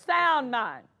 right here. Sound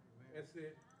mind. That's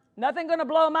it. Nothing going to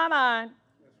blow my mind.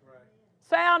 That's right.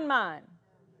 Sound mind.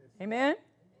 Amen?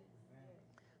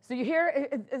 So you hear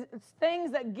it's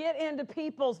things that get into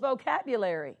people's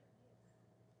vocabulary.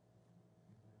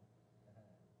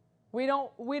 We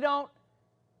don't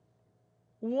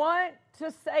want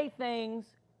to say things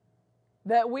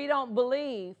that we don't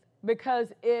believe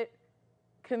because it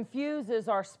confuses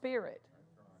our spirit.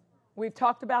 We've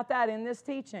talked about that in this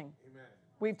teaching. Amen.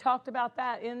 We've talked about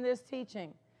that in this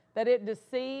teaching, that it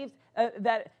deceives,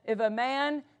 that if a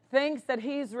man thinks that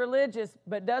he's religious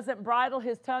but doesn't bridle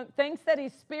his tongue, thinks that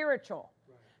he's spiritual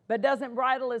but doesn't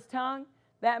bridle his tongue,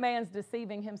 that man's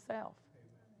deceiving himself.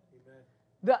 Amen.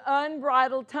 The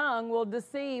unbridled tongue will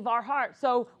deceive our heart.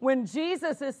 So when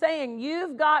Jesus is saying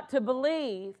you've got to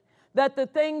believe that the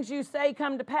things you say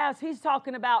come to pass, he's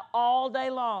talking about all day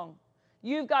long.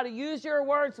 You've got to use your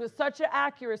words with such an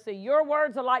accuracy. Your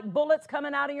words are like bullets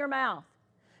coming out of your mouth.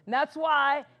 And that's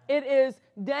why it is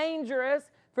dangerous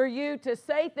for you to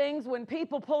say things when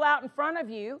people pull out in front of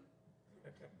you.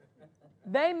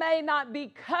 They may not be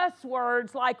cuss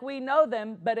words like we know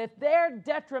them, but if they're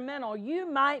detrimental,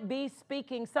 you might be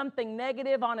speaking something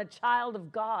negative on a child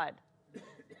of God.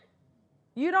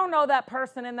 You don't know that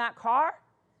person in that car.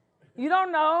 You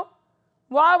don't know.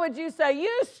 Why would you say,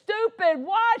 you stupid,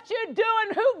 what you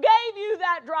doing? Who gave you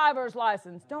that driver's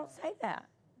license? Don't say that.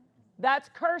 That's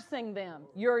cursing them.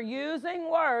 You're using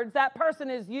words. That person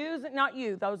is using, not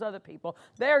you, those other people.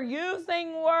 They're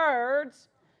using words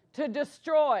to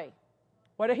destroy.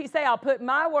 What did he say? I'll put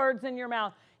my words in your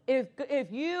mouth.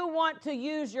 If you want to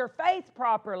use your faith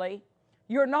properly,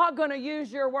 you're not going to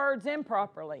use your words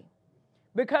improperly.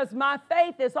 Because my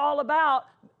faith is all about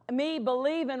me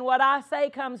believing what I say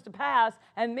comes to pass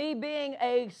and me being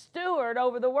a steward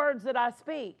over the words that I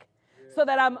speak. Yeah. So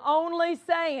that I'm only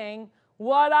saying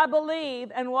what I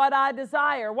believe and what I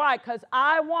desire. Why? Because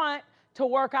I want to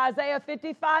work Isaiah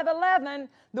 55:11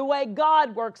 the way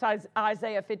God works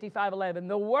Isaiah 55:11.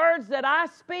 The words that I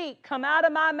speak come out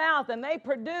of my mouth and they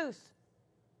produce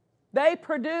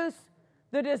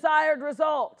the desired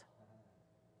result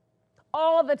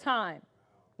all the time.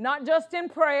 Not just in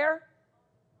prayer,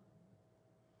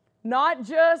 not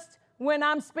just when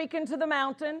I'm speaking to the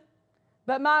mountain,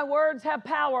 but my words have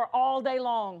power all day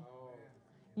long.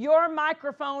 Your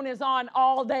microphone is on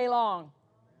all day long.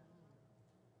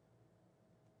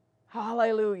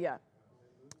 Hallelujah.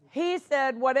 He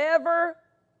said, whatever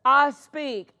I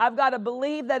speak, I've got to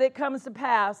believe that it comes to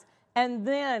pass, and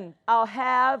then I'll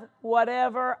have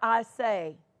whatever I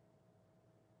say.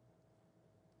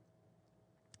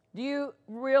 Do you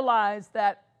realize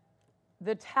that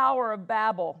the Tower of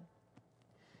Babel,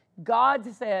 God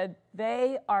said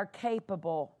they are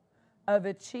capable of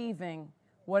achieving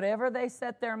whatever they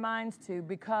set their minds to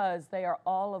because they are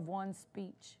all of one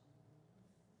speech.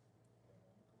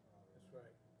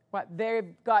 What?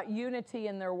 They've got unity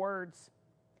in their words.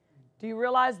 Do you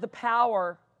realize the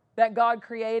power that God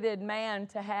created man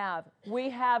to have? We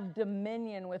have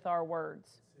dominion with our words.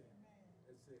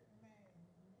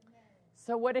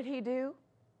 So what did he do?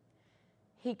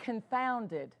 He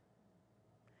confounded.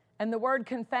 And the word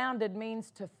confounded means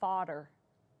to fodder.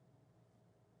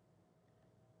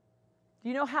 Do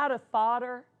you know how to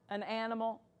fodder an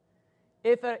animal?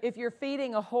 If you're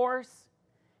feeding a horse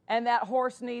and that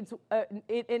horse needs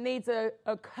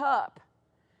a cup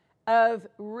of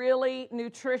really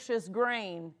nutritious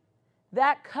grain,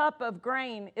 that cup of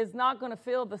grain is not going to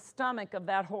fill the stomach of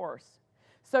that horse.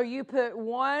 So you put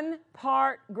 1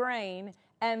 part grain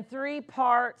and 3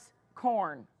 parts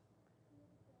corn.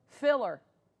 Filler.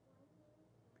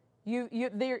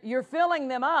 You're filling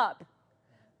them up,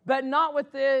 but not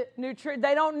with the nutrient.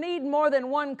 They don't need more than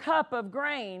 1 cup of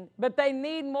grain, but they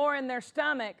need more in their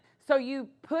stomach. So you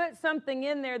put something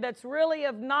in there that's really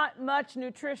of not much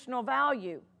nutritional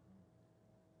value.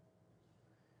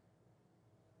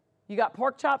 You got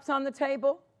pork chops on the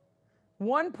table.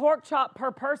 1 pork chop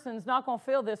per person is not going to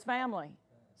fill this family.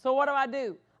 So what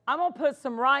do? I'm going to put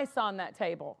some rice on that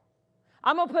table.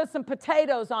 I'm going to put some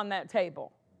potatoes on that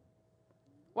table.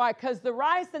 Why? Because the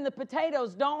rice and the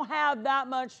potatoes don't have that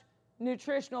much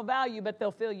nutritional value, but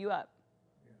they'll fill you up.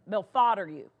 They'll fodder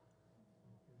you.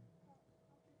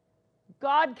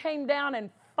 God came down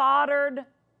and foddered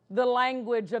the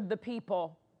language of the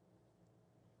people,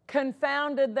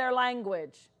 confounded their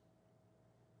language.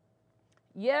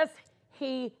 Yes,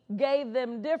 he gave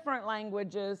them different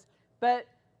languages, but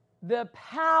the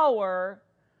power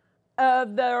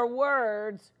of their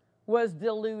words was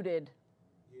diluted.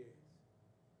 Yes.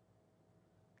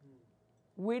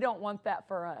 We don't want that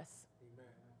for us. Amen.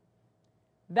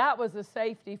 That was a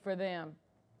safety for them,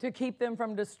 to keep them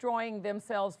from destroying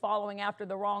themselves, following after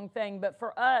the wrong thing. But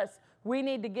for us, we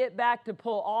need to get back to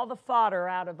pull all the fodder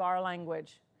out of our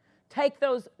language. Take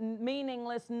those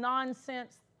meaningless,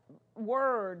 nonsense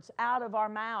words out of our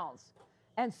mouths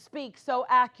and speak so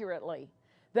accurately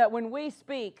that when we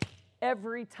speak,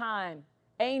 every time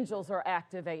angels are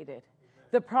activated,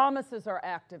 the promises are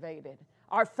activated,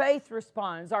 our faith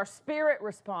responds, our spirit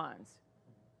responds.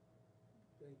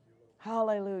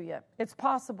 Hallelujah. It's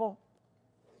possible.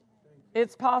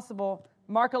 It's possible.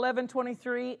 Mark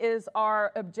 11:23 is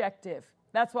our objective.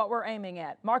 That's what we're aiming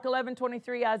at. Mark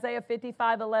 11:23, Isaiah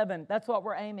 55:11. That's what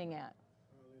we're aiming at.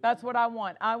 That's what I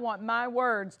want. I want my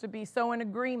words to be so in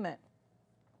agreement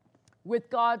with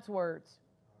God's words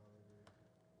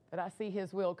that I see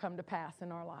His will come to pass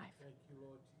in our life. Thank you,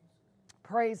 Lord Jesus.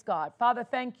 Praise God. Father,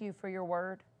 thank you for your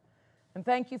word. And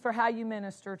thank you for how you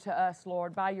minister to us,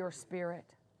 Lord, by your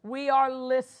Spirit. We are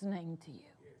listening to you.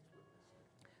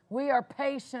 We are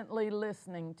patiently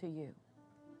listening to you.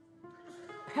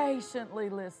 Patiently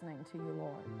listening to you,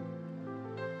 Lord.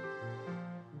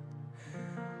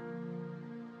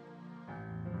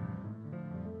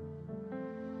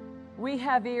 We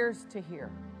have ears to hear.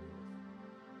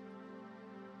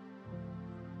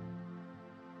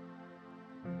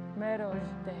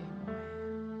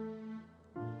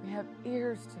 We have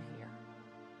ears to hear.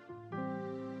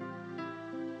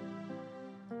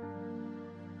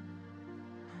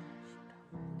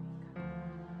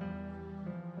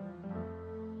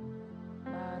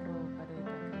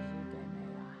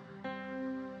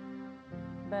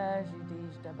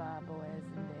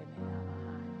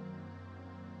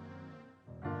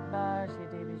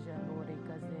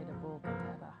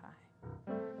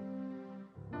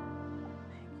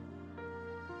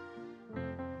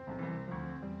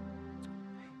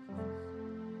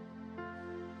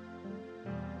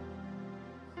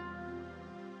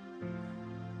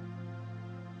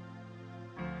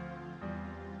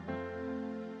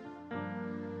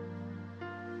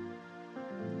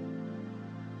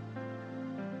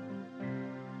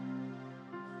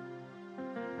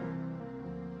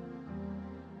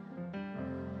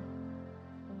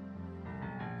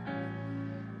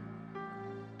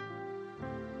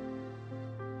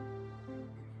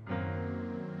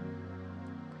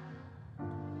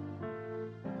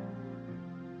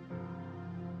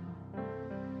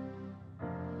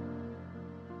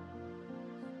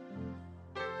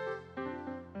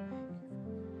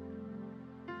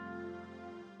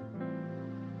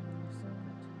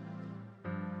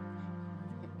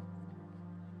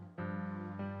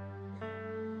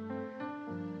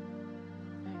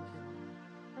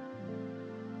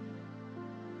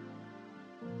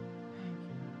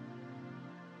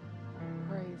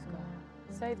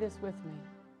 Say this with me.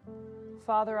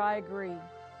 Father, I agree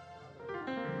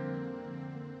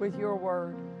with your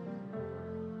word.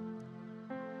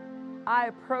 I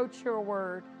approach your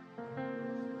word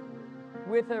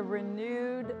with a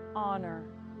renewed honor.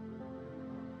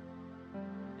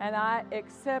 And I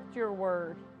accept your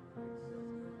word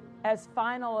as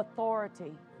final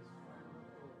authority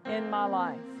in my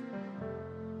life.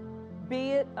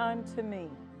 Be it unto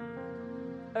me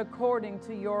according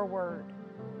to your word.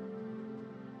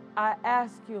 I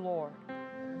ask you, Lord,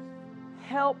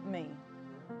 help me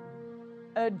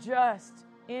adjust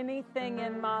anything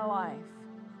in my life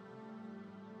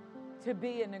to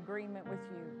be in agreement with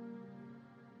you.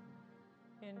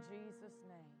 In Jesus'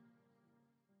 name.